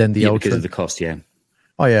than the Ultra. Because of the cost, yeah.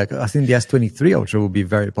 Oh yeah, I think the S23 Ultra will be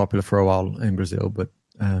very popular for a while in Brazil, but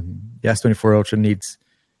the S24 Ultra needs,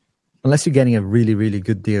 unless you're getting a really, really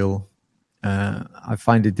good deal, I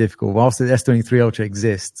find it difficult. Whilst the S23 Ultra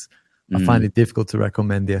exists, I find it difficult to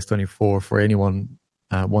recommend the S24 for anyone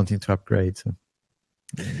wanting to upgrade. So,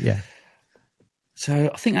 yeah.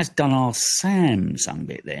 So I think that's done our Samsung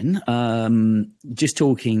bit then. Just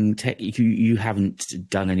talking tech, you haven't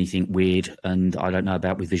done anything weird, and I don't know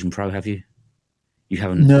about with Vision Pro, have you? You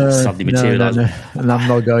haven't suddenly materialised? No. And I'm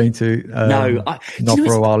not going to. Not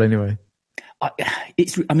for a while anyway.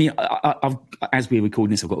 I've, as we're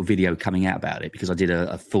recording this, I've got a video coming out about it, because I did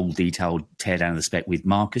a full detailed teardown of the spec with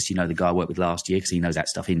Marcus, the guy I worked with last year, because he knows that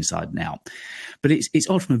stuff inside and out. But it's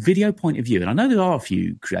odd from a video point of view, and I know there are a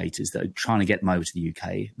few creators that are trying to get them over to the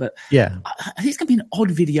UK, but yeah, I think it's going to be an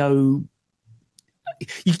odd video.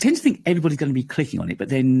 You tend to think everybody's going to be clicking on it, but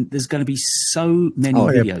then there's going to be so many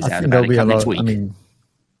videos out about it come next week. I mean,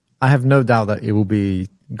 I have no doubt that it will be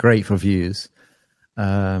great for views.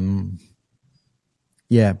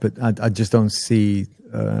 Yeah, but I just don't see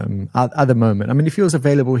at the moment. I mean, if it was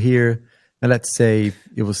available here, and let's say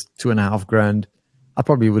it was $2,500, I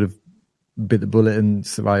probably would have bit the bullet and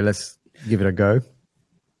said, right, let's give it a go.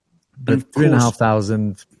 But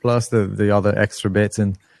 $3,500 plus the other extra bits,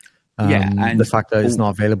 and the fact that it's not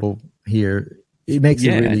available here, it makes it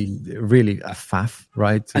really, really a faff,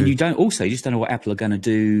 right? And you just don't know what Apple are going to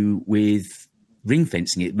do with ring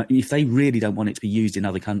fencing it. If they really don't want it to be used in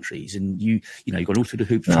other countries, and you've got all sorts of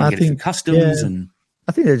hoops trying to get it through customs, and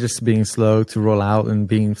I think they're just being slow to roll out and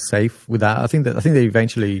being safe with that. I think they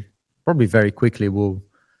eventually, probably very quickly, will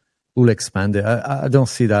expand it. I don't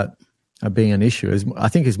see that being an issue. I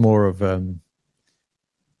think it's more of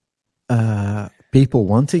people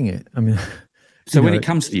wanting it. I mean, so when it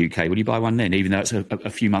comes to the UK, will you buy one then, even though it's a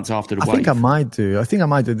few months after the wave? I think I might do.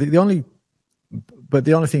 The only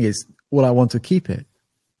thing is, will I want to keep it?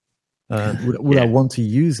 Would I want to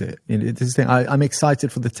use it? I'm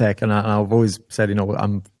excited for the tech, and I've always said,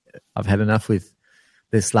 I've had enough with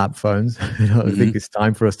they slap phones. I think it's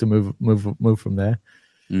time for us to move from there.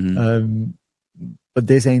 But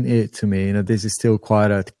this ain't it to me. This is still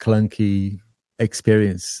quite a clunky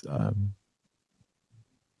experience. I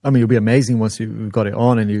mean, it'll be amazing once you've got it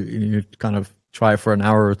on and you kind of try it for an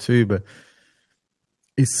hour or two, but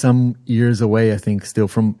it's some years away, I think, still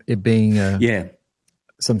from it being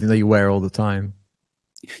something that you wear all the time.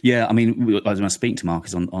 Yeah, I mean, when I was speaking to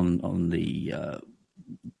Marcus on the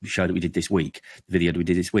show that we did this week, the video that we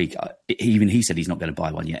did this week, even he said he's not going to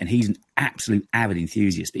buy one yet, and he's an absolute avid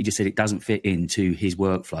enthusiast, but he just said it doesn't fit into his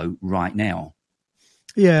workflow right now.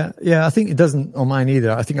 Yeah, I think it doesn't on mine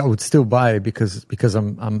either. I think I would still buy it because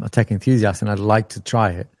I'm a tech enthusiast and I'd like to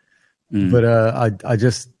try it. But I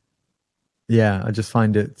just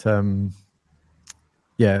find it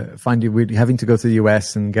find it weird having to go to the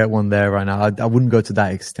US and get one there right now. I wouldn't go to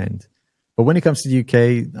that extent. But when it comes to the UK,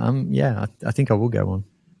 I think I will get one.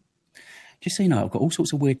 Just so you know, I've got all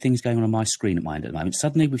sorts of weird things going on my screen at the moment.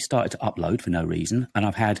 Suddenly we've started to upload for no reason, and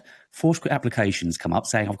I've had 4 applications come up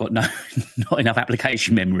saying I've got not enough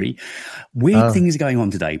application memory. Weird things are going on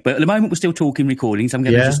today. But at the moment we're still talking, recording, so I'm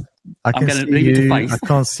going to leave it to faith. I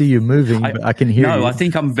can't see you moving, but I can hear you. No, I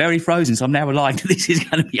think I'm very frozen, so I'm now alive. This is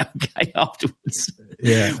going to be okay afterwards.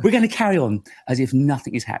 Yeah. We're going to carry on as if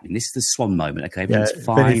nothing is happening. This is the swan moment, okay? Everything's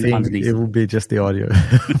fine underneath. It will be just the audio.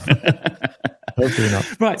 Hopefully not.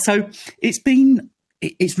 Right, so it's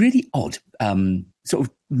really odd, sort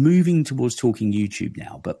of moving towards talking YouTube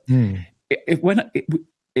now. But if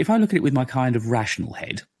I look at it with my kind of rational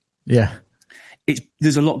head,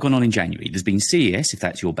 there's a lot gone on in January. There's been CES, if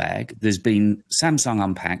that's your bag. There's been Samsung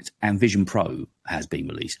Unpacked, and Vision Pro has been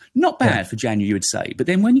released. Not bad for January, you would say. But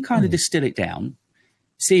then when you kind of distill it down,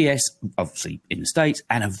 CES, obviously in the States,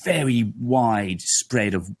 and a very wide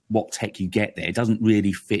spread of what tech you get there. It doesn't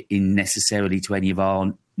really fit in necessarily to any of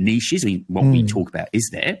our niches. I mean, what we talk about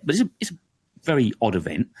is there, but it's a very odd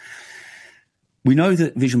event. We know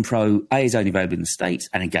that Vision Pro, A, is only available in the States,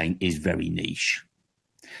 and again, is very niche.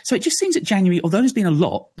 So it just seems that January, although there's been a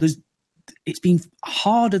lot, it's been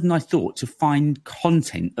harder than I thought to find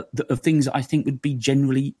content of things that I think would be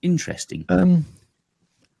generally interesting. I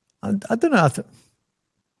don't know.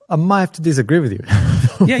 I might have to disagree with you.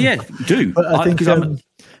 Do. But I think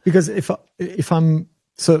because if I'm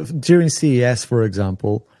during CES, for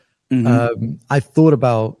example, I thought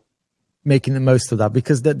about making the most of that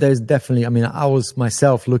because there's definitely. I mean, I was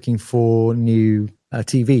myself looking for new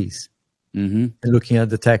TVs and looking at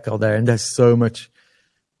the tech out there, and there's so much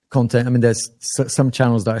content. I mean, there's some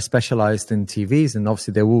channels that are specialized in TVs, and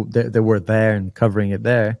obviously they were there and covering it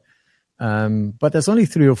there. But there's only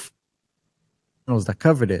 3 or 4 channels that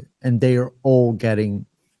covered it, and they are all getting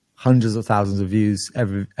hundreds of thousands of views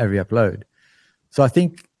every upload. So I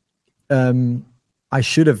think I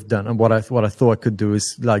should have done, and what I thought I could do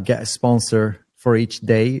is like get a sponsor for each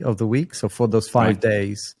day of the week. So for those 5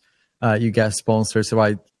 days, you get a sponsor.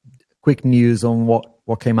 So quick news on what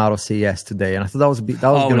came out of CES today, and I thought that was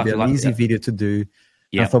going to be an easy video to do.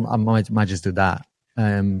 Yeah. I thought I might just do that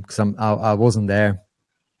because I wasn't there.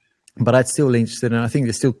 But I'm still interested, and I think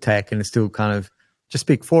it's still tech, and it's still kind of just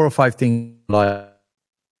pick 4 or 5 things like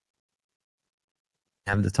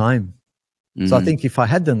have the time. So I think if I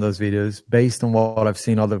had done those videos based on what I've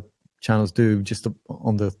seen other channels do, just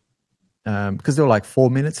on the because they were like 4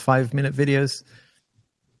 minutes, 5 minute videos.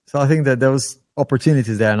 So I think that there was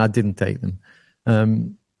opportunities there, and I didn't take them.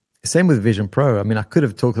 Same with Vision Pro. I mean, I could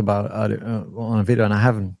have talked about it on a video, and I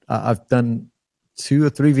haven't. I've done 2 or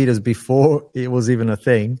 3 videos before it was even a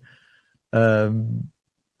thing.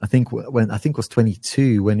 I think it was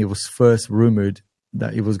 22 when it was first rumored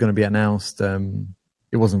that it was going to be announced.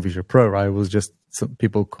 It wasn't Vision Pro, right? It was just some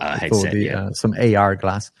people thought some AR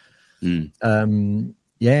glass. And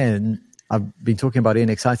I've been talking about it and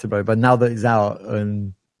excited about it, but now that it's out,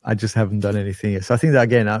 and I just haven't done anything yet. So I think that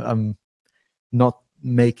again, I'm not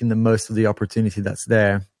making the most of the opportunity that's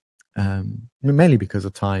there, mainly because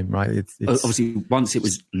of time, right? It's obviously once it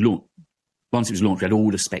was launched, we had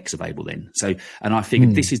all the specs available then. So, and I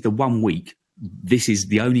figured this is the 1 week. This is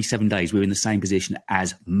the only 7 days we're in the same position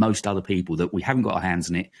as most other people, that we haven't got our hands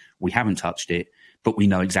on it, we haven't touched it, but we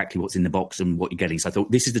know exactly what's in the box and what you're getting. So I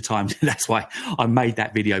thought this is the time. That's why I made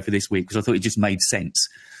that video for this week, because I thought it just made sense.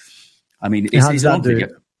 I mean, it's a long video.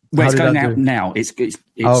 Well, it's going out now.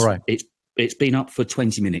 It's been up for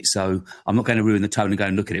 20 minutes, so I'm not going to ruin the tone and go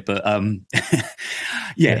and look at it. But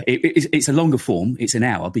it's a longer form. It's an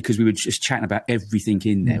hour, because we were just chatting about everything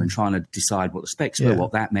in there and trying to decide what the specs were,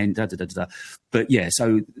 what that meant. But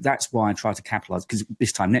so that's why I try to capitalise, because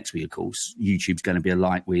this time next week, of course, YouTube's going to be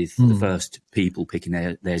alight with the first people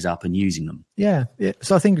picking theirs up and using them. Yeah.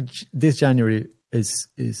 So I think this January, is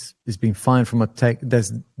being fine from a tech.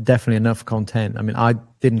 There's definitely enough content. I mean, I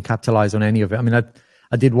didn't capitalize on any of it. I mean,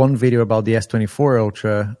 I did one video about the S24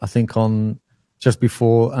 Ultra, I think on just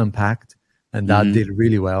before Unpacked, and that did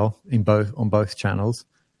really well on both channels.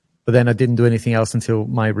 But then I didn't do anything else until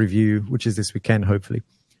my review, which is this weekend, hopefully.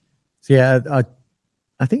 So yeah,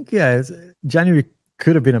 I think January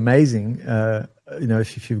could have been amazing.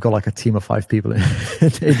 If you've got like a team of 5 people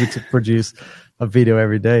and able to produce a video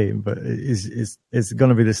every day, but it's going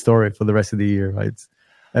to be the story for the rest of the year, right?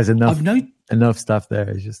 There's enough stuff there.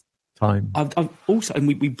 It's just time. I've also, and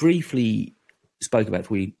we briefly spoke about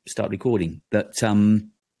before we start recording, that a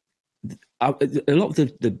lot of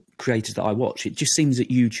the creators that I watch, it just seems that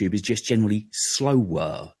YouTube is just generally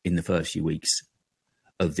slower in the first few weeks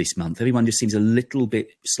of this month. Everyone just seems a little bit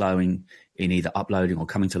slow in either uploading or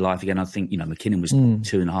coming to life again. I think, McKinnon was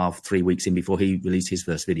 2.5, 3 weeks in before he released his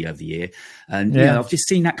first video of the year. And, I've just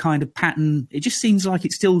seen that kind of pattern. It just seems like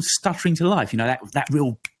it's still stuttering to life. That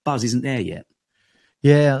real buzz isn't there yet.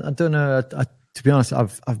 Yeah, I don't know. To be honest,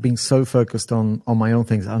 I've been so focused on my own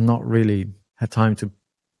things. I've not really had time to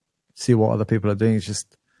see what other people are doing. It's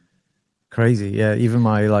just crazy. Yeah, even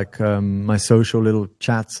my my social little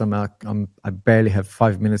chats. I barely have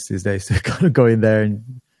 5 minutes these days to kind of go in there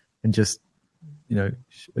and just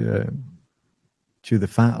chew the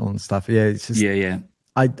fat on stuff. Yeah, it's just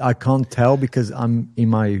I can't tell because I'm in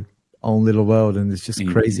my own little world and it's just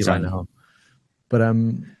crazy right now. But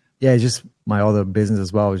it's just my other business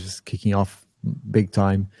as well is just kicking off big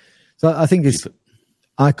time. So I think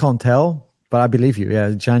I can't tell, but I believe you.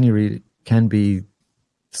 Yeah, January can be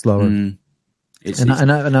slower. And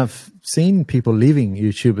I've seen people leaving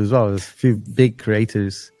YouTube as well. There's a few big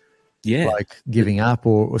creators like giving up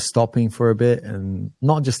or stopping for a bit, and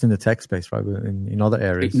not just in the tech space, right, but in other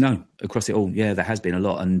areas. No, across it all. Yeah, there has been a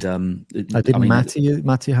lot. And Matti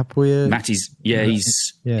Hapoya. Matty's,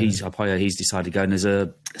 he's Hapoya. He's decided to go. And there's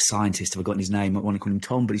a scientist, I've forgotten his name. I want to call him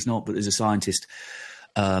Tom, but he's not. But there's a scientist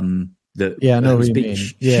I know what you mean.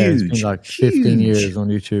 Huge, it's been like 15 years on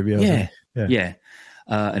YouTube. Yeah.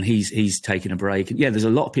 And he's taken a break. And there's a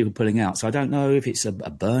lot of people pulling out. So I don't know if it's a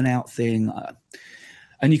burnout thing.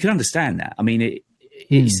 And you can understand that. I mean,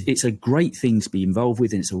 it's a great thing to be involved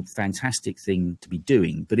with, and it's a fantastic thing to be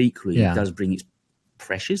doing. But equally, it does bring its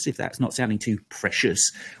pressures, if that's not sounding too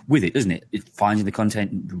precious, with it, doesn't it? Finding the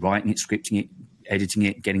content, writing it, scripting it, editing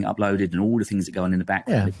it, getting it uploaded, and all the things that go on in the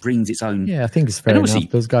background. It brings its own. Yeah, I think it's fair enough.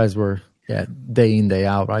 Those guys were day in, day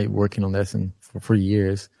out, right, working on this and for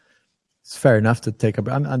years. It's fair enough to take a.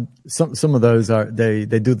 And some of those are they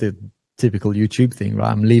do the typical YouTube thing,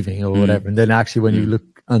 right? I'm leaving or whatever, and then actually when you look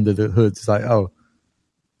under the hood, it's like, oh,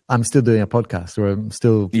 I'm still doing a podcast, or I'm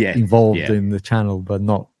still involved in the channel, but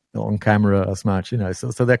not on camera as much,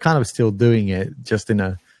 So they're kind of still doing it, just in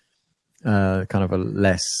a kind of a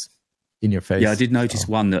less in your face. Yeah, I did notice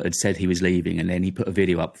one that had said he was leaving, and then he put a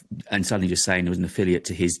video up and suddenly just saying there was an affiliate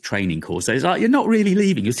to his training course. So it's like, you're not really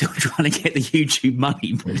leaving, you're still trying to get the YouTube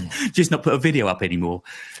money, but just not put a video up anymore.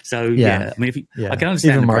 So I mean, I can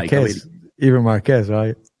understand even Marquez,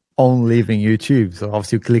 right? On leaving YouTube. So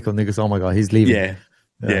obviously you click on niggas, oh my God, he's leaving.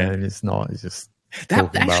 And it's not, it's just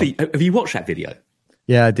that actually about. Have you watched that video?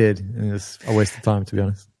 Yeah, I did. And it's a waste of time, to be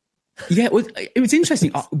honest. Yeah, it was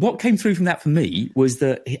interesting. What came through from that for me was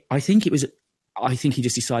that I think he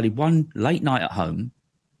just decided one late night at home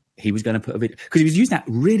he was going to put a video, because he was using that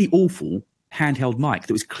really awful handheld mic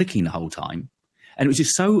that was clicking the whole time, and it was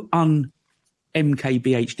just so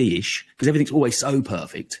MKBHD-ish because everything's always so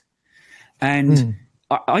perfect. And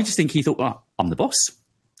I just think he thought, well, I'm the boss.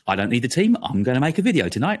 I don't need the team. I'm going to make a video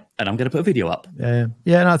tonight, and I'm going to put a video up. Yeah,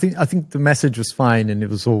 and I think the message was fine, and it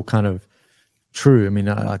was all kind of true. I mean,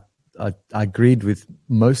 I agreed with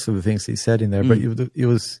most of the things he said in there, but it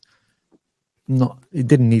was not. It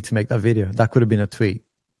didn't need to make that video. That could have been a tweet.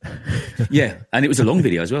 Yeah, and it was a long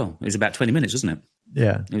video as well. It was about 20 minutes, wasn't it?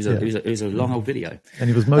 Yeah, it was a long old video, and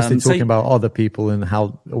he was mostly talking about other people and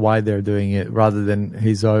why they're doing it rather than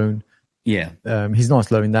his own. Yeah, he's not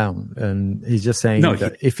slowing down, and he's just saying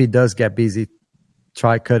that if he does get busy,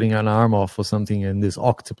 try cutting an arm off or something. And this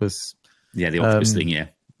octopus, the octopus thing,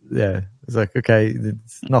 it's like, okay,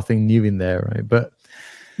 there's nothing new in there, right? But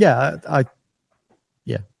and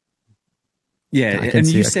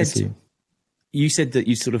you said that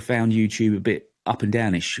you sort of found YouTube a bit up and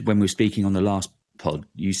downish when we were speaking on the last pod.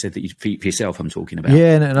 You said that for yourself, I'm talking about.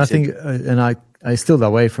 Yeah, and I think, and I still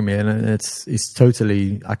that way from it, and it's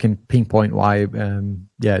totally, I can pinpoint why.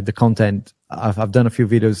 The content. I've done a few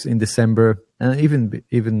videos in December and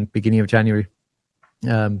even beginning of January,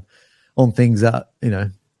 on things that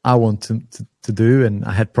I want to do and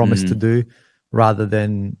I had promised to do, rather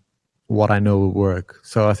than what I know will work.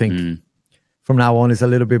 So I think from now on it's a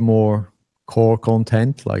little bit more core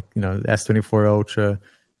content, like, you know, S24 Ultra,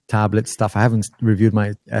 tablet stuff. I haven't reviewed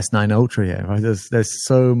my S9 Ultra yet, right? There's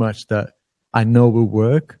so much that I know will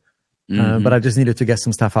work, but I just needed to get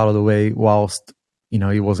some stuff out of the way whilst, you know,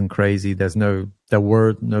 it wasn't crazy. There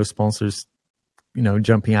were no sponsors, you know,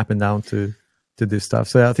 jumping up and down to do stuff.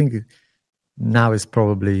 So I think now is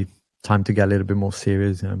probably time to get a little bit more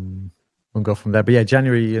serious and go from there. But yeah,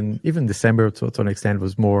 January and even December to an extent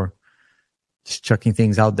was more just chucking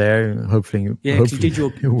things out there. Hopefully, yeah, because you did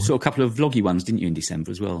your sort of couple of vloggy ones, didn't you, in December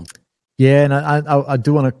as well? Yeah, and I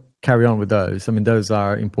do want to carry on with those. I mean, those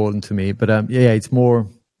are important to me. But yeah, it's more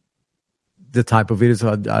the type of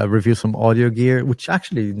videos. I review some audio gear, which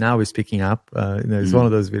actually now is picking up. You know, it's one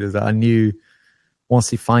of those videos that I knew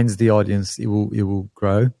once it finds the audience, it will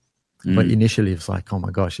grow. But initially, it's like, oh my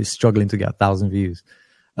gosh, it's struggling to get 1,000 views.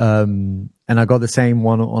 And I got the same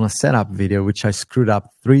one on a setup video, which I screwed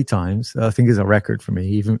up 3 times. I think is a record for me,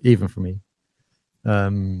 even for me. I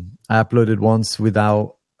uploaded once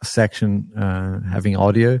without a section having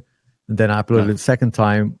audio, and then I uploaded the second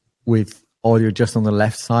time with audio just on the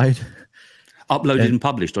left side. Uploaded and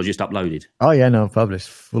published, or just uploaded? Oh yeah, no, published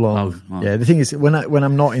full on. Oh. Yeah, the thing is, when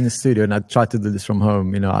I'm not in the studio and I try to do this from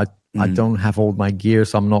home, you know, I don't have all my gear,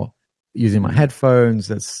 so I'm not using my headphones.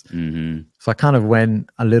 That's so I kind of went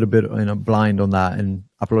a little bit, you know, blind on that and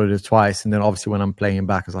uploaded it twice. And then obviously when I'm playing it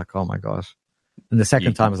back, it's like, oh my gosh. And the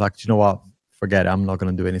second time I was like, you know what? Forget it. I'm not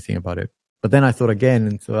going to do anything about it. But then I thought again,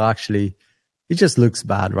 and so actually it just looks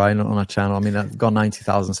bad, right? On a channel. I mean, I've got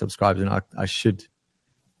 90,000 subscribers, and I should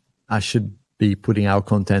be putting out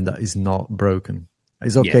content that is not broken.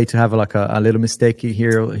 It's okay to have like a little mistake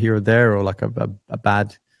here or there, or like a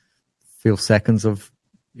bad few seconds of,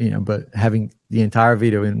 you know, but having the entire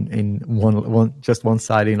video in one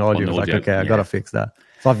side in audio, was like, okay, I gotta fix that.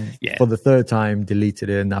 So I've for the 3rd time deleted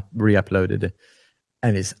it and re-uploaded it,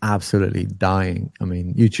 and it's absolutely dying. I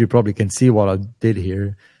mean, YouTube probably can see what I did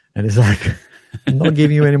here, and it's like, I'm not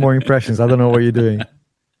giving you any more impressions. I don't know what you're doing.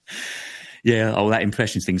 Yeah, that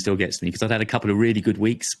impressions thing still gets me, because I've had a couple of really good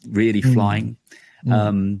weeks, really flying.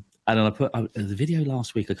 And then I put the video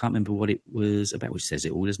last week. I can't remember what it was about, which says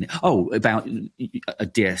it all, doesn't it? Oh, about a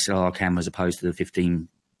DSLR camera as opposed to the 15.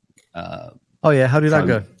 Oh yeah, how did that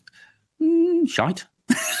go? Shite.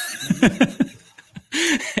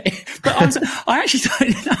 But I actually I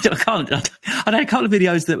had a couple of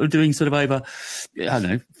videos that were doing sort of over, I don't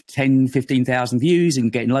know, 10, 15,000 views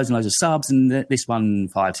and getting loads and loads of subs, and this one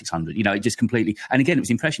 500, 600. You know, it just completely. And again, it was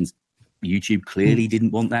impressions. YouTube clearly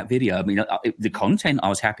didn't want that video. I mean, the content I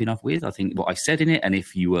was happy enough with. I think what I said in it, and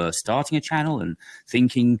if you were starting a channel and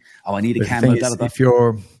thinking, oh, I need a camera, blah, blah, blah. If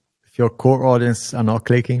your core audience are not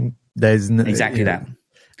clicking, there's no, exactly that.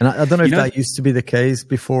 And I don't know if that used to be the case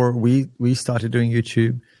before we started doing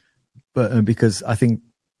YouTube, but because I think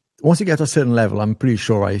once you get to a certain level, I'm pretty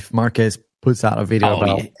sure if Marquez puts out a video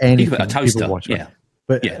about anything, a toaster, people watch it.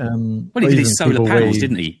 But well, he did his solar panels,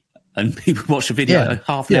 didn't he? And people watch a video,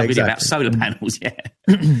 half an hour video about solar panels. Yeah,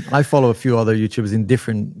 I follow a few other YouTubers in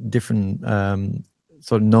different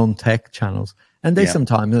sort of non-tech channels, and they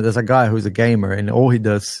sometimes, there's a guy who's a gamer, and all he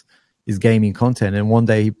does is gaming content. And one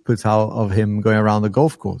day he puts out of him going around the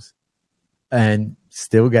golf course, and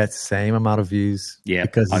still gets the same amount of views. Yeah,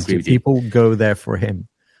 because people go there for him.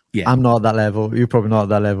 Yeah, I'm not at that level. You're probably not at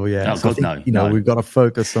that level yet. No, so God, no. We've got to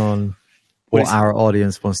focus on what our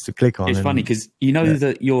audience wants to click on. It's funny because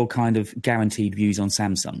that you're kind of guaranteed views on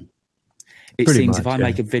Samsung. It seems if I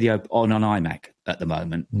make a video on an iMac at the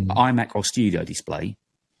moment, iMac or Studio Display,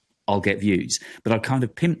 I'll get views. But I kind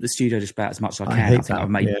of pimp the Studio Display as much as I can. I think I've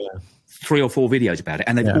made 3 or 4 videos about it,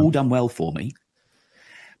 and they've all done well for me.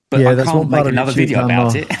 But I can't make another video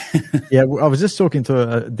about it. I was just talking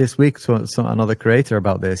to this week to another creator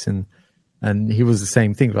about this, and he was the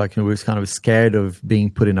same thing. Like, he was kind of scared of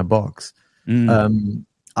being put in a box.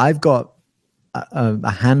 I've got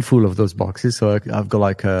a handful of those boxes. So I've got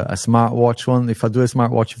like a smartwatch one. If I do a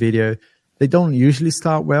smartwatch video, they don't usually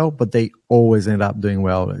start well, but they always end up doing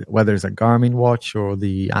well. Whether it's a Garmin watch or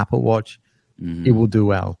the Apple Watch, it will do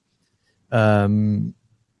well.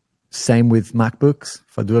 Same with MacBooks.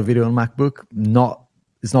 If I do a video on MacBook,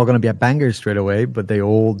 it's not going to be a banger straight away, but they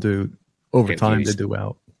all do over time. They do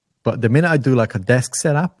well. But the minute I do like a desk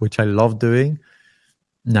setup, which I love doing,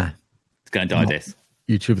 it's going to die this.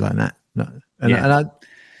 YouTube like that. No. And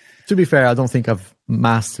to be fair, I don't think I've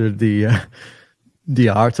mastered the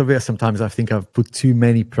art of it. Sometimes I think I've put too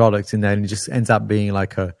many products in there, and it just ends up being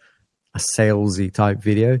like a salesy type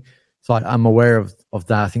video. So I'm aware of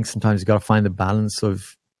that. I think sometimes you got to find the balance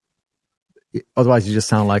of. Otherwise, you just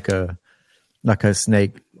sound like a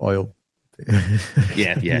snake oil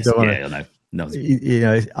Yeah, yes, I know. No, you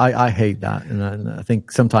know, I hate that, and I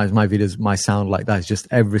think sometimes my videos might sound like that. It's just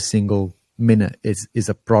every single minute is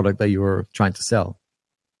a product that you're trying to sell,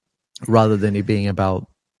 rather than it being about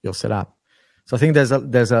your setup. So I think there's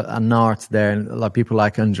an art there, and like people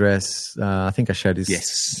like Andres. I think I shared his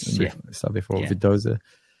stuff before. Vidoza.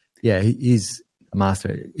 Yeah, he's a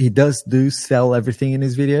master. He does sell everything in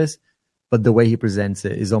his videos, but the way he presents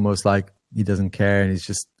it is almost like he doesn't care and he's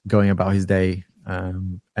just going about his day.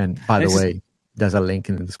 And by the way, there's a link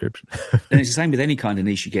in the description. And it's the same with any kind of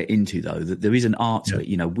niche you get into, though, that there is an art to it.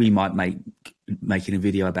 You know, we might making a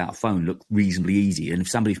video about a phone look reasonably easy, and if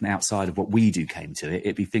somebody from outside of what we do came to it,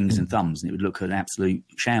 it'd be fingers and thumbs, and it would look an absolute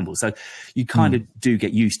shambles. So you kind of do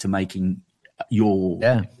get used to making your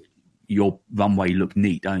runway look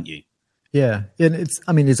neat, don't you? Yeah, and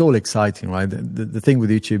it's all exciting, right? The thing with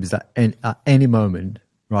YouTube is that at any moment,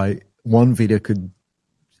 right, one video could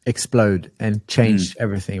explode and change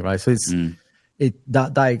everything, right? So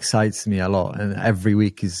that excites me a lot, and every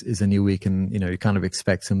week is a new week, and you know, you kind of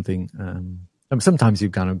expect something. And sometimes you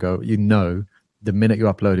kind of go, you know, the minute you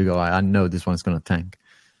upload, you go, I know this one's going to tank.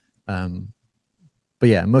 But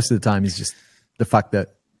yeah, most of the time it's just the fact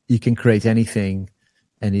that you can create anything,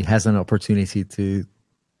 and it has an opportunity to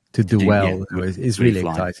do well. It's really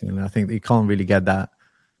exciting, and I think you can't really get that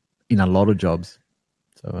in a lot of jobs.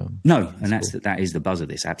 So, no, and that is the buzz of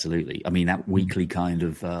this. Absolutely. I mean, that weekly kind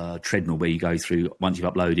of treadmill where you go through once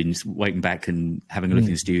you've uploaded, and waiting back and having a look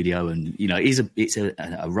in the studio, and you know, it's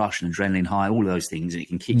a rush and adrenaline high, all of those things, and it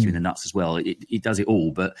can kick you in the nuts as well. It does it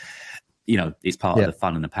all, but you know, it's part of the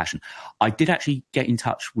fun and the passion. I did actually get in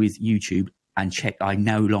touch with YouTube and check. I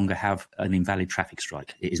no longer have an invalid traffic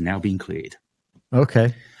strike. It is now being cleared.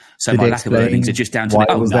 Okay. So my lack of earnings are just down to why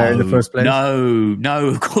it was there in the first place? No,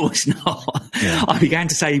 of course not. Yeah. I began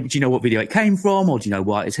to say, do you know what video it came from, or do you know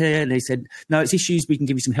why it's here? And they said, no, it's issues. We can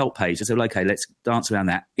give you some help page. I said, well, okay, let's dance around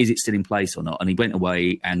that. Is it still in place or not? And he went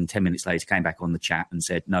away, and 10 minutes later came back on the chat and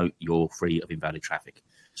said, no, you're free of invalid traffic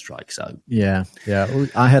strike. So yeah.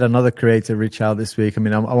 I had another creator reach out this week. I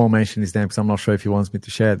mean, I won't mention his name because I'm not sure if he wants me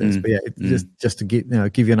to share this. But yeah, just to give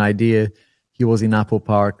you an idea. He was in Apple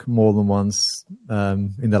Park more than once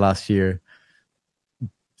in the last year.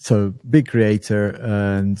 So big creator,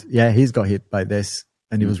 and yeah, he's got hit by this,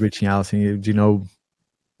 and he was reaching out saying, "Do you know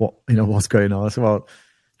what's going on?" I said, "Well,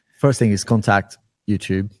 first thing is contact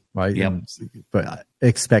YouTube, right? Yep. But I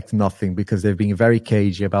expect nothing because they've been very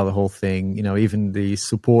cagey about the whole thing. You know, even the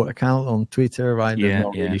support account on Twitter, right? They're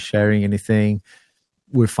not really sharing anything.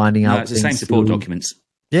 We're finding out it's the same support documents.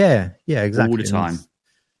 Yeah, exactly. All the time.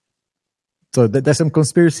 So there's some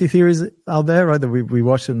conspiracy theories out there, right? That we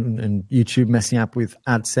watch and YouTube messing up with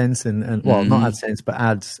AdSense and well, not AdSense, but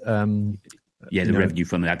ads. The revenue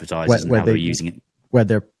from the advertisers and how they're using it. Where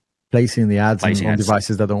they're placing the ads on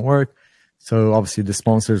devices that don't work. So obviously the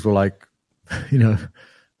sponsors were like,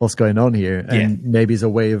 what's going on here? And maybe it's a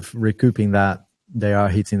way of recouping that they are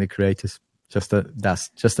hitting the creators. That's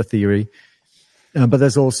just a theory. But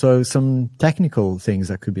there's also some technical things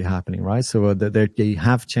that could be happening, right? So they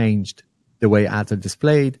have changed the way ads are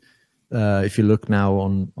displayed. If you look now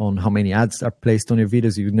on how many ads are placed on your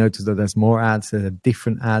videos, you notice that there's more ads,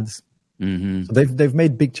 different ads. Mm-hmm. So they've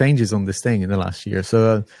made big changes on this thing in the last year.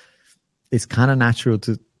 So it's kind of natural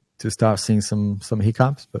to start seeing some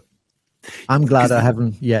hiccups. But I'm glad I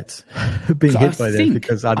haven't yet been hit by this,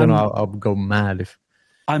 because I don't know, I'll go mad if.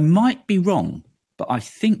 I might be wrong, but I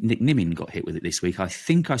think Nick Nimmin got hit with it this week. I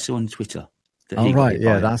think I saw on Twitter that he got hit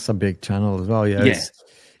by it. That's a big channel as well. Yeah.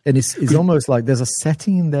 And it's almost like there's a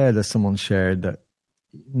setting in there that someone shared that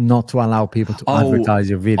not to allow people to advertise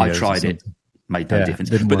your videos. I tried it. Made no difference.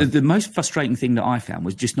 But the most frustrating thing that I found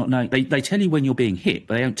was just not knowing. They tell you when you're being hit,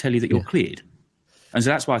 but they don't tell you that you're cleared. And so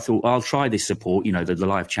that's why I thought, I'll try this support, the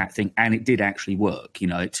live chat thing. And it did actually work.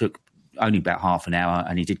 It took only about half an hour,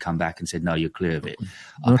 and he did come back and said, no, you're clear of it.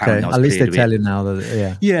 Okay, at least they tell you now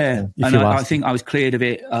that, Yeah, and I think I was cleared of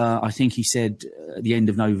it. I think he said at the end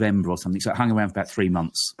of November or something. So it hung around for about 3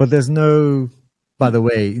 months. But there's no, by the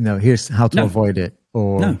way, here's how to avoid it.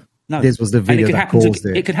 Or no. This was the video that caused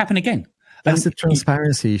it. It could happen again. That's the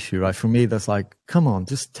transparency issue, right? For me, that's like, come on,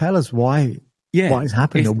 just tell us why. What is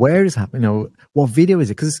happening, or where is happening, or what video is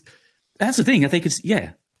it? Because that's the thing. I think it's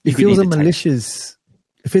If it was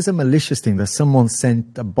if it's a malicious thing that someone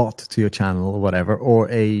sent a bot to your channel or whatever, or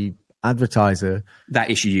a advertiser that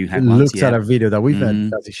issue you had looked at a video that we've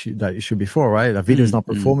had that issue before, right? A video is not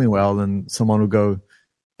performing well, and someone will go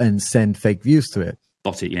and send fake views to it.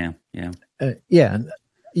 Bot it, yeah. And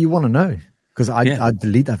you want to know. because I'd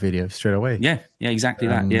delete that video straight away. Yeah, exactly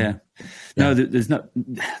that. Yeah. No, there's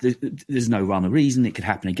no rhyme or reason. It could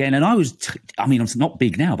happen again. And I was, I'm not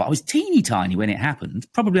big now, but I was teeny tiny when it happened.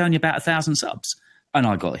 Probably only about 1,000 subs, and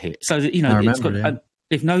I got hit. So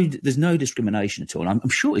there's no discrimination at all. I'm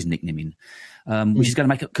sure he's nicknaming, which is going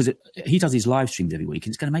to make it, because he does his live streams every week,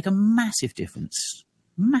 and it's going to make a massive difference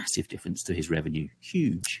to his revenue.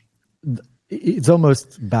 Huge. It's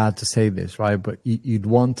almost bad to say this, right? But you'd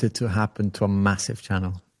want it to happen to a massive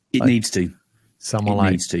channel. It needs to.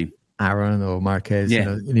 Needs to. Aaron or Marquez,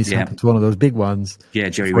 it needs to happen to one of those big ones. Yeah,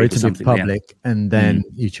 Jerry for Reed it to be public, and then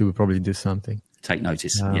YouTube would probably do something. Take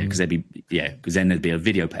notice, because then there'd be a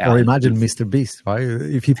video. Or imagine Mr. Beast, right?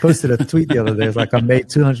 If he posted a tweet the other day, it's like, I made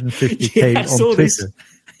 250K on Twitter. This.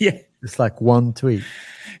 Yeah, it's like one tweet.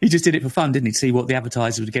 He just did it for fun, didn't he? To see what the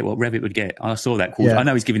advertisers would get, what Revit would get. I saw that. I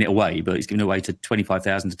know he's giving it away, but he's giving it away to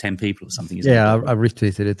 25,000 to 10 people or something. I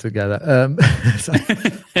retweeted it together.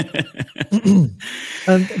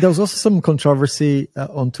 And there was also some controversy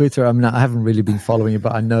on Twitter. I mean, I haven't really been following it,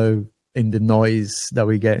 but I know in the noise that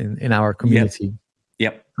we get in our community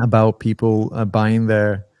about people buying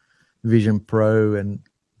their Vision Pro and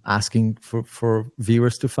asking for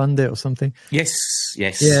viewers to fund it or something. Yes.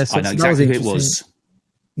 So I know exactly who it was.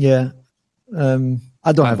 Yeah.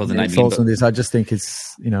 I don't have any thoughts on this. I just think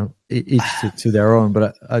it's, each to their own.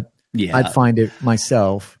 But I'd find it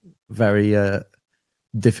myself very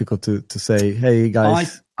difficult to say, hey,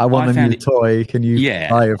 guys, I want a new toy. Can you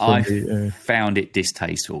buy it for me? I found it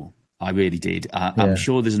distasteful. I really did. I'm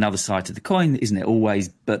sure there's another side to the coin, isn't it, always?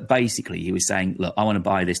 But basically, he was saying, look, I want to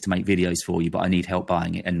buy this to make videos for you, but I need help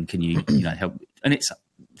buying it. And can you, help? And it's,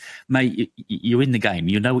 mate, you're in the game.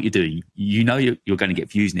 You know what you're doing. You know you're going to get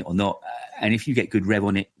views in it or not. And if you get good rev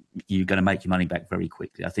on it, you're going to make your money back very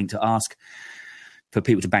quickly. I think to ask for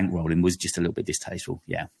people to bankroll him was just a little bit distasteful.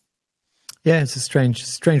 Yeah. Yeah, it's a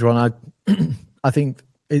strange one. I think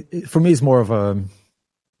for me, it's more of a,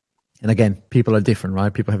 and again, people are different,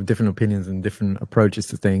 right? People have different opinions and different approaches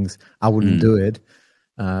to things. I wouldn't do it.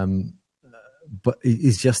 But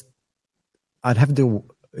it's just, I'd have to,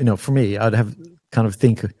 for me, I'd have kind of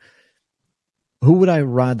think, who would I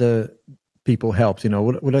rather people help?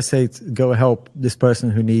 Would I say go help this person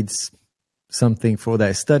who needs something for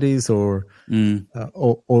their studies, or would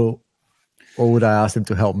I ask them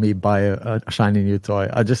to help me buy a shiny new toy?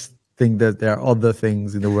 I just think that there are other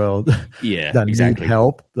things in the world that need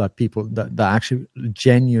help, that people that actually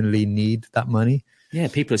genuinely need that money. Yeah,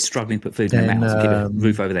 people are struggling to put food in their mouths, and give a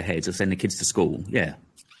roof over their heads, or send their kids to school. Yeah.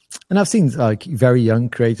 And I've seen like very young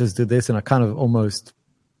creators do this, and I kind of almost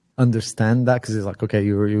understand that, because it's like, okay,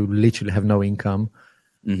 you literally have no income.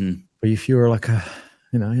 Mm-hmm. But if you're like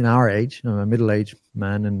in our age, a middle-aged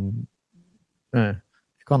man, and you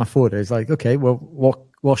can't afford it, it's like, okay, well,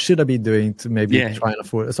 what should I be doing to maybe try and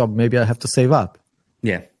afford it? So maybe I have to save up.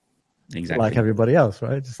 Yeah, exactly. Like everybody else,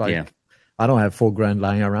 right? It's like, I don't have $4,000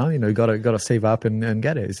 lying around. You got to save up and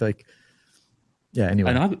get it. It's like,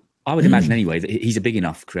 anyway. And I would imagine anyway that he's a big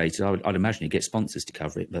enough creator. I'd imagine he'd get sponsors to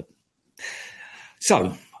cover it. But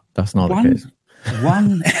so that's not the case.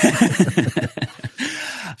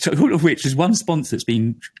 So all of which, there's one sponsor that's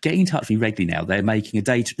been getting in touch with me regularly now. They're making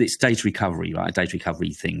it's data recovery, right? A data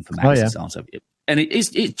recovery thing for Macs and so on. And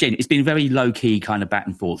it's been very low key, kind of back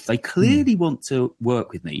and forth. They clearly want to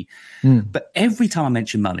work with me, but every time I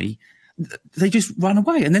mention money, they just run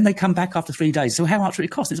away, and then they come back after 3 days. So how much will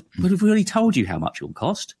it cost? We've already told you how much it will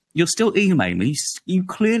cost. You're still emailing me. You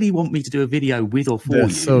clearly want me to do a video with or for you.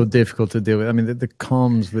 It's so difficult to deal with. I mean, the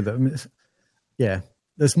comms with them.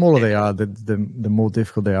 The smaller they are, the more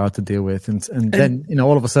difficult they are to deal with. And then,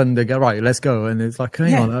 all of a sudden they go, right, let's go. And it's like,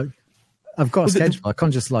 hang on, I've got a schedule. I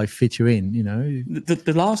can't just like fit you in,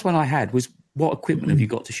 The last one I had was, what equipment have you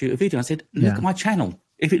got to shoot a video? I said, look at my channel.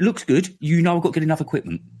 If it looks good, I've got good enough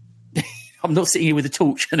equipment. I'm not sitting here with a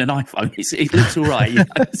torch and an iPhone. It looks all right.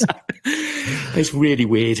 So, it's really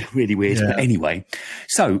weird, really weird. Yeah. But anyway,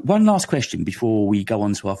 so one last question before we go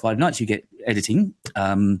on to our Friday nights. You get editing.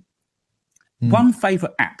 One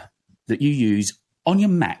favourite app that you use on your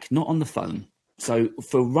Mac, not on the phone. So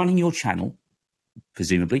for running your channel,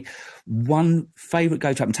 presumably, one favourite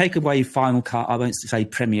go-to app. And take away Final Cut. I won't say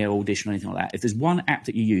Premiere, Audition, or anything like that. If there's one app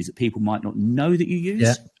that you use that people might not know that you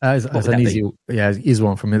use, as an easy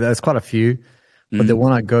one for me. There's quite a few, but the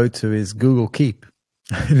one I go to is Google Keep.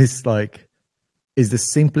 And it's like, is the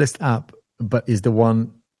simplest app, but is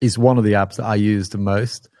one of the apps that I use the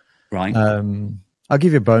most. Right. I'll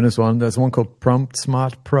give you a bonus one. There's one called Prompt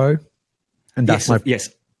Smart Pro, and that's my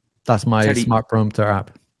smart prompter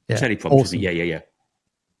app. Teleprompt, awesome. Yeah.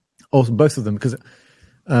 Awesome, both of them, because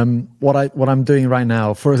What I'm doing right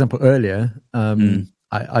now, for example, earlier,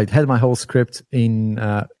 I had my whole script in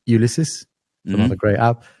Ulysses, another great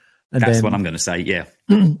app. And that's what I'm going to say, yeah.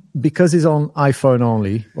 Because it's on iPhone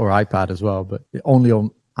only, or iPad as well, but only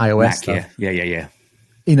on iOS Mac, stuff. Yeah.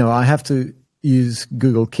 You know, I have to use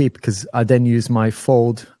Google Keep because I then use my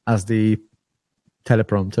Fold as the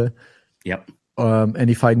teleprompter. Yep. And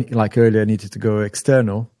if I, like earlier, needed to go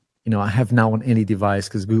external, you know, I have now on any device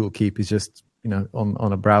because Google Keep is just, you know,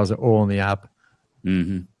 on a browser or on the app.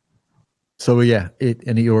 Mm-hmm. So yeah, it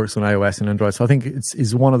works on iOS and Android. So I think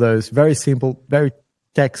it's one of those very simple, very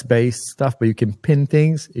text-based stuff, but you can pin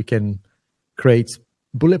things, you can create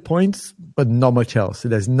bullet points, but not much else. So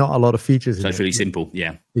there's not a lot of features in it. So it's really simple,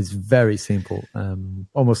 yeah. It's very simple,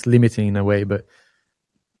 almost limiting in a way. But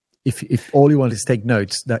if all you want is take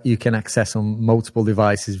notes that you can access on multiple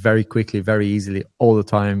devices very quickly, very easily, all the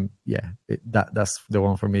time, yeah, that's the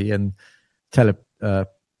one for me. And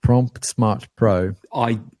Teleprompt Smart Pro.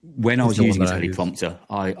 When I was using a teleprompter,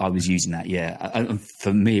 I was using that, yeah. And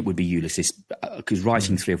for me, it would be Ulysses, because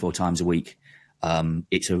writing 3 or 4 times a week,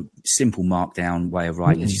 it's a simple markdown way of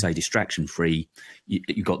writing, as you say, distraction-free.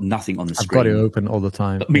 You've got nothing on the screen. I've got it open all the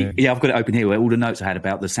time. Yeah, I've got it open here, where all the notes I had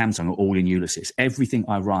about the Samsung are all in Ulysses. Everything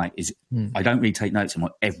I write is, I don't really take notes on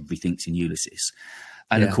what everything's in Ulysses.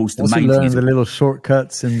 And of course, the main thing is the little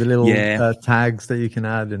shortcuts and the little tags that you can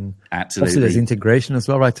add, and absolutely, also there's integration as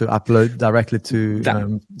well, right? To upload directly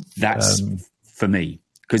to that's for me,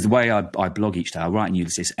 because the way I blog each day, I write in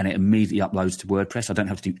Ulysses, and it immediately uploads to WordPress. I don't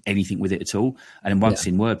have to do anything with it at all. And then once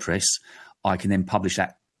in WordPress, I can then publish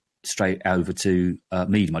that straight over to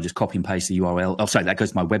Medium. I just copy and paste the URL. Oh, sorry, that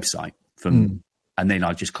goes to my website and then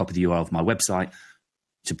I just copy the URL of my website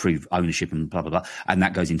to prove ownership and blah, blah, blah. And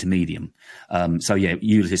that goes into Medium. So yeah,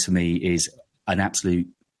 Ulysses for me is an absolute,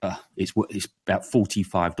 it's about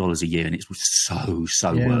 $45 a year, and it's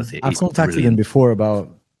so worth it. I've contacted them before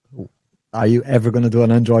about, are you ever going to do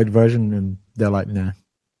an Android version? And they're like, nah.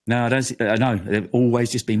 No, I don't. No, they've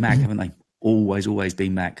always just been Mac, haven't they? Always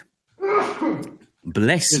been Mac.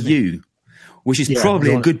 Bless you. Which is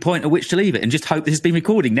probably a good point at which to leave it, and just hope this has been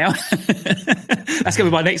recording now. That's going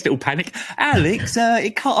to be my next little panic. Alex,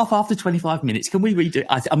 it cut off after 25 minutes. Can we redo it?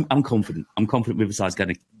 I'm confident. I'm confident Riverside's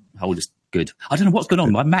going to hold us good. I don't know what's going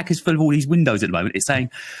on. My Mac is full of all these windows at the moment. It's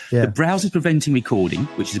saying the browser's preventing recording,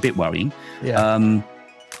 which is a bit worrying. Yeah.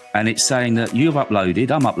 And it's saying that you've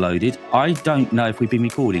uploaded, I'm uploaded. I don't know if we've been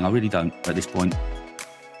recording. I really don't at this point.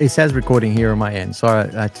 It says recording here on my end.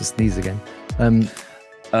 Sorry, I just sneezed again.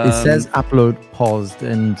 It says upload paused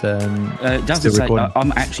and it doesn't say.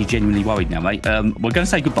 I'm actually genuinely worried now, mate. We're going to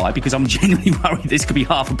say goodbye because I'm genuinely worried this could be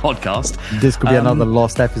half a podcast. This could be another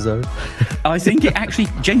lost episode. I think it actually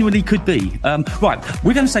genuinely could be. Right,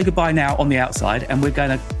 we're going to say goodbye now on the outside, and we're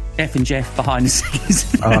going to F and Jeff behind the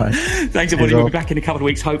scenes. All right. Thanks, everybody. We'll be back in a couple of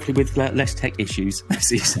weeks, hopefully with less tech issues.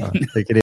 See you soon. Take it easy.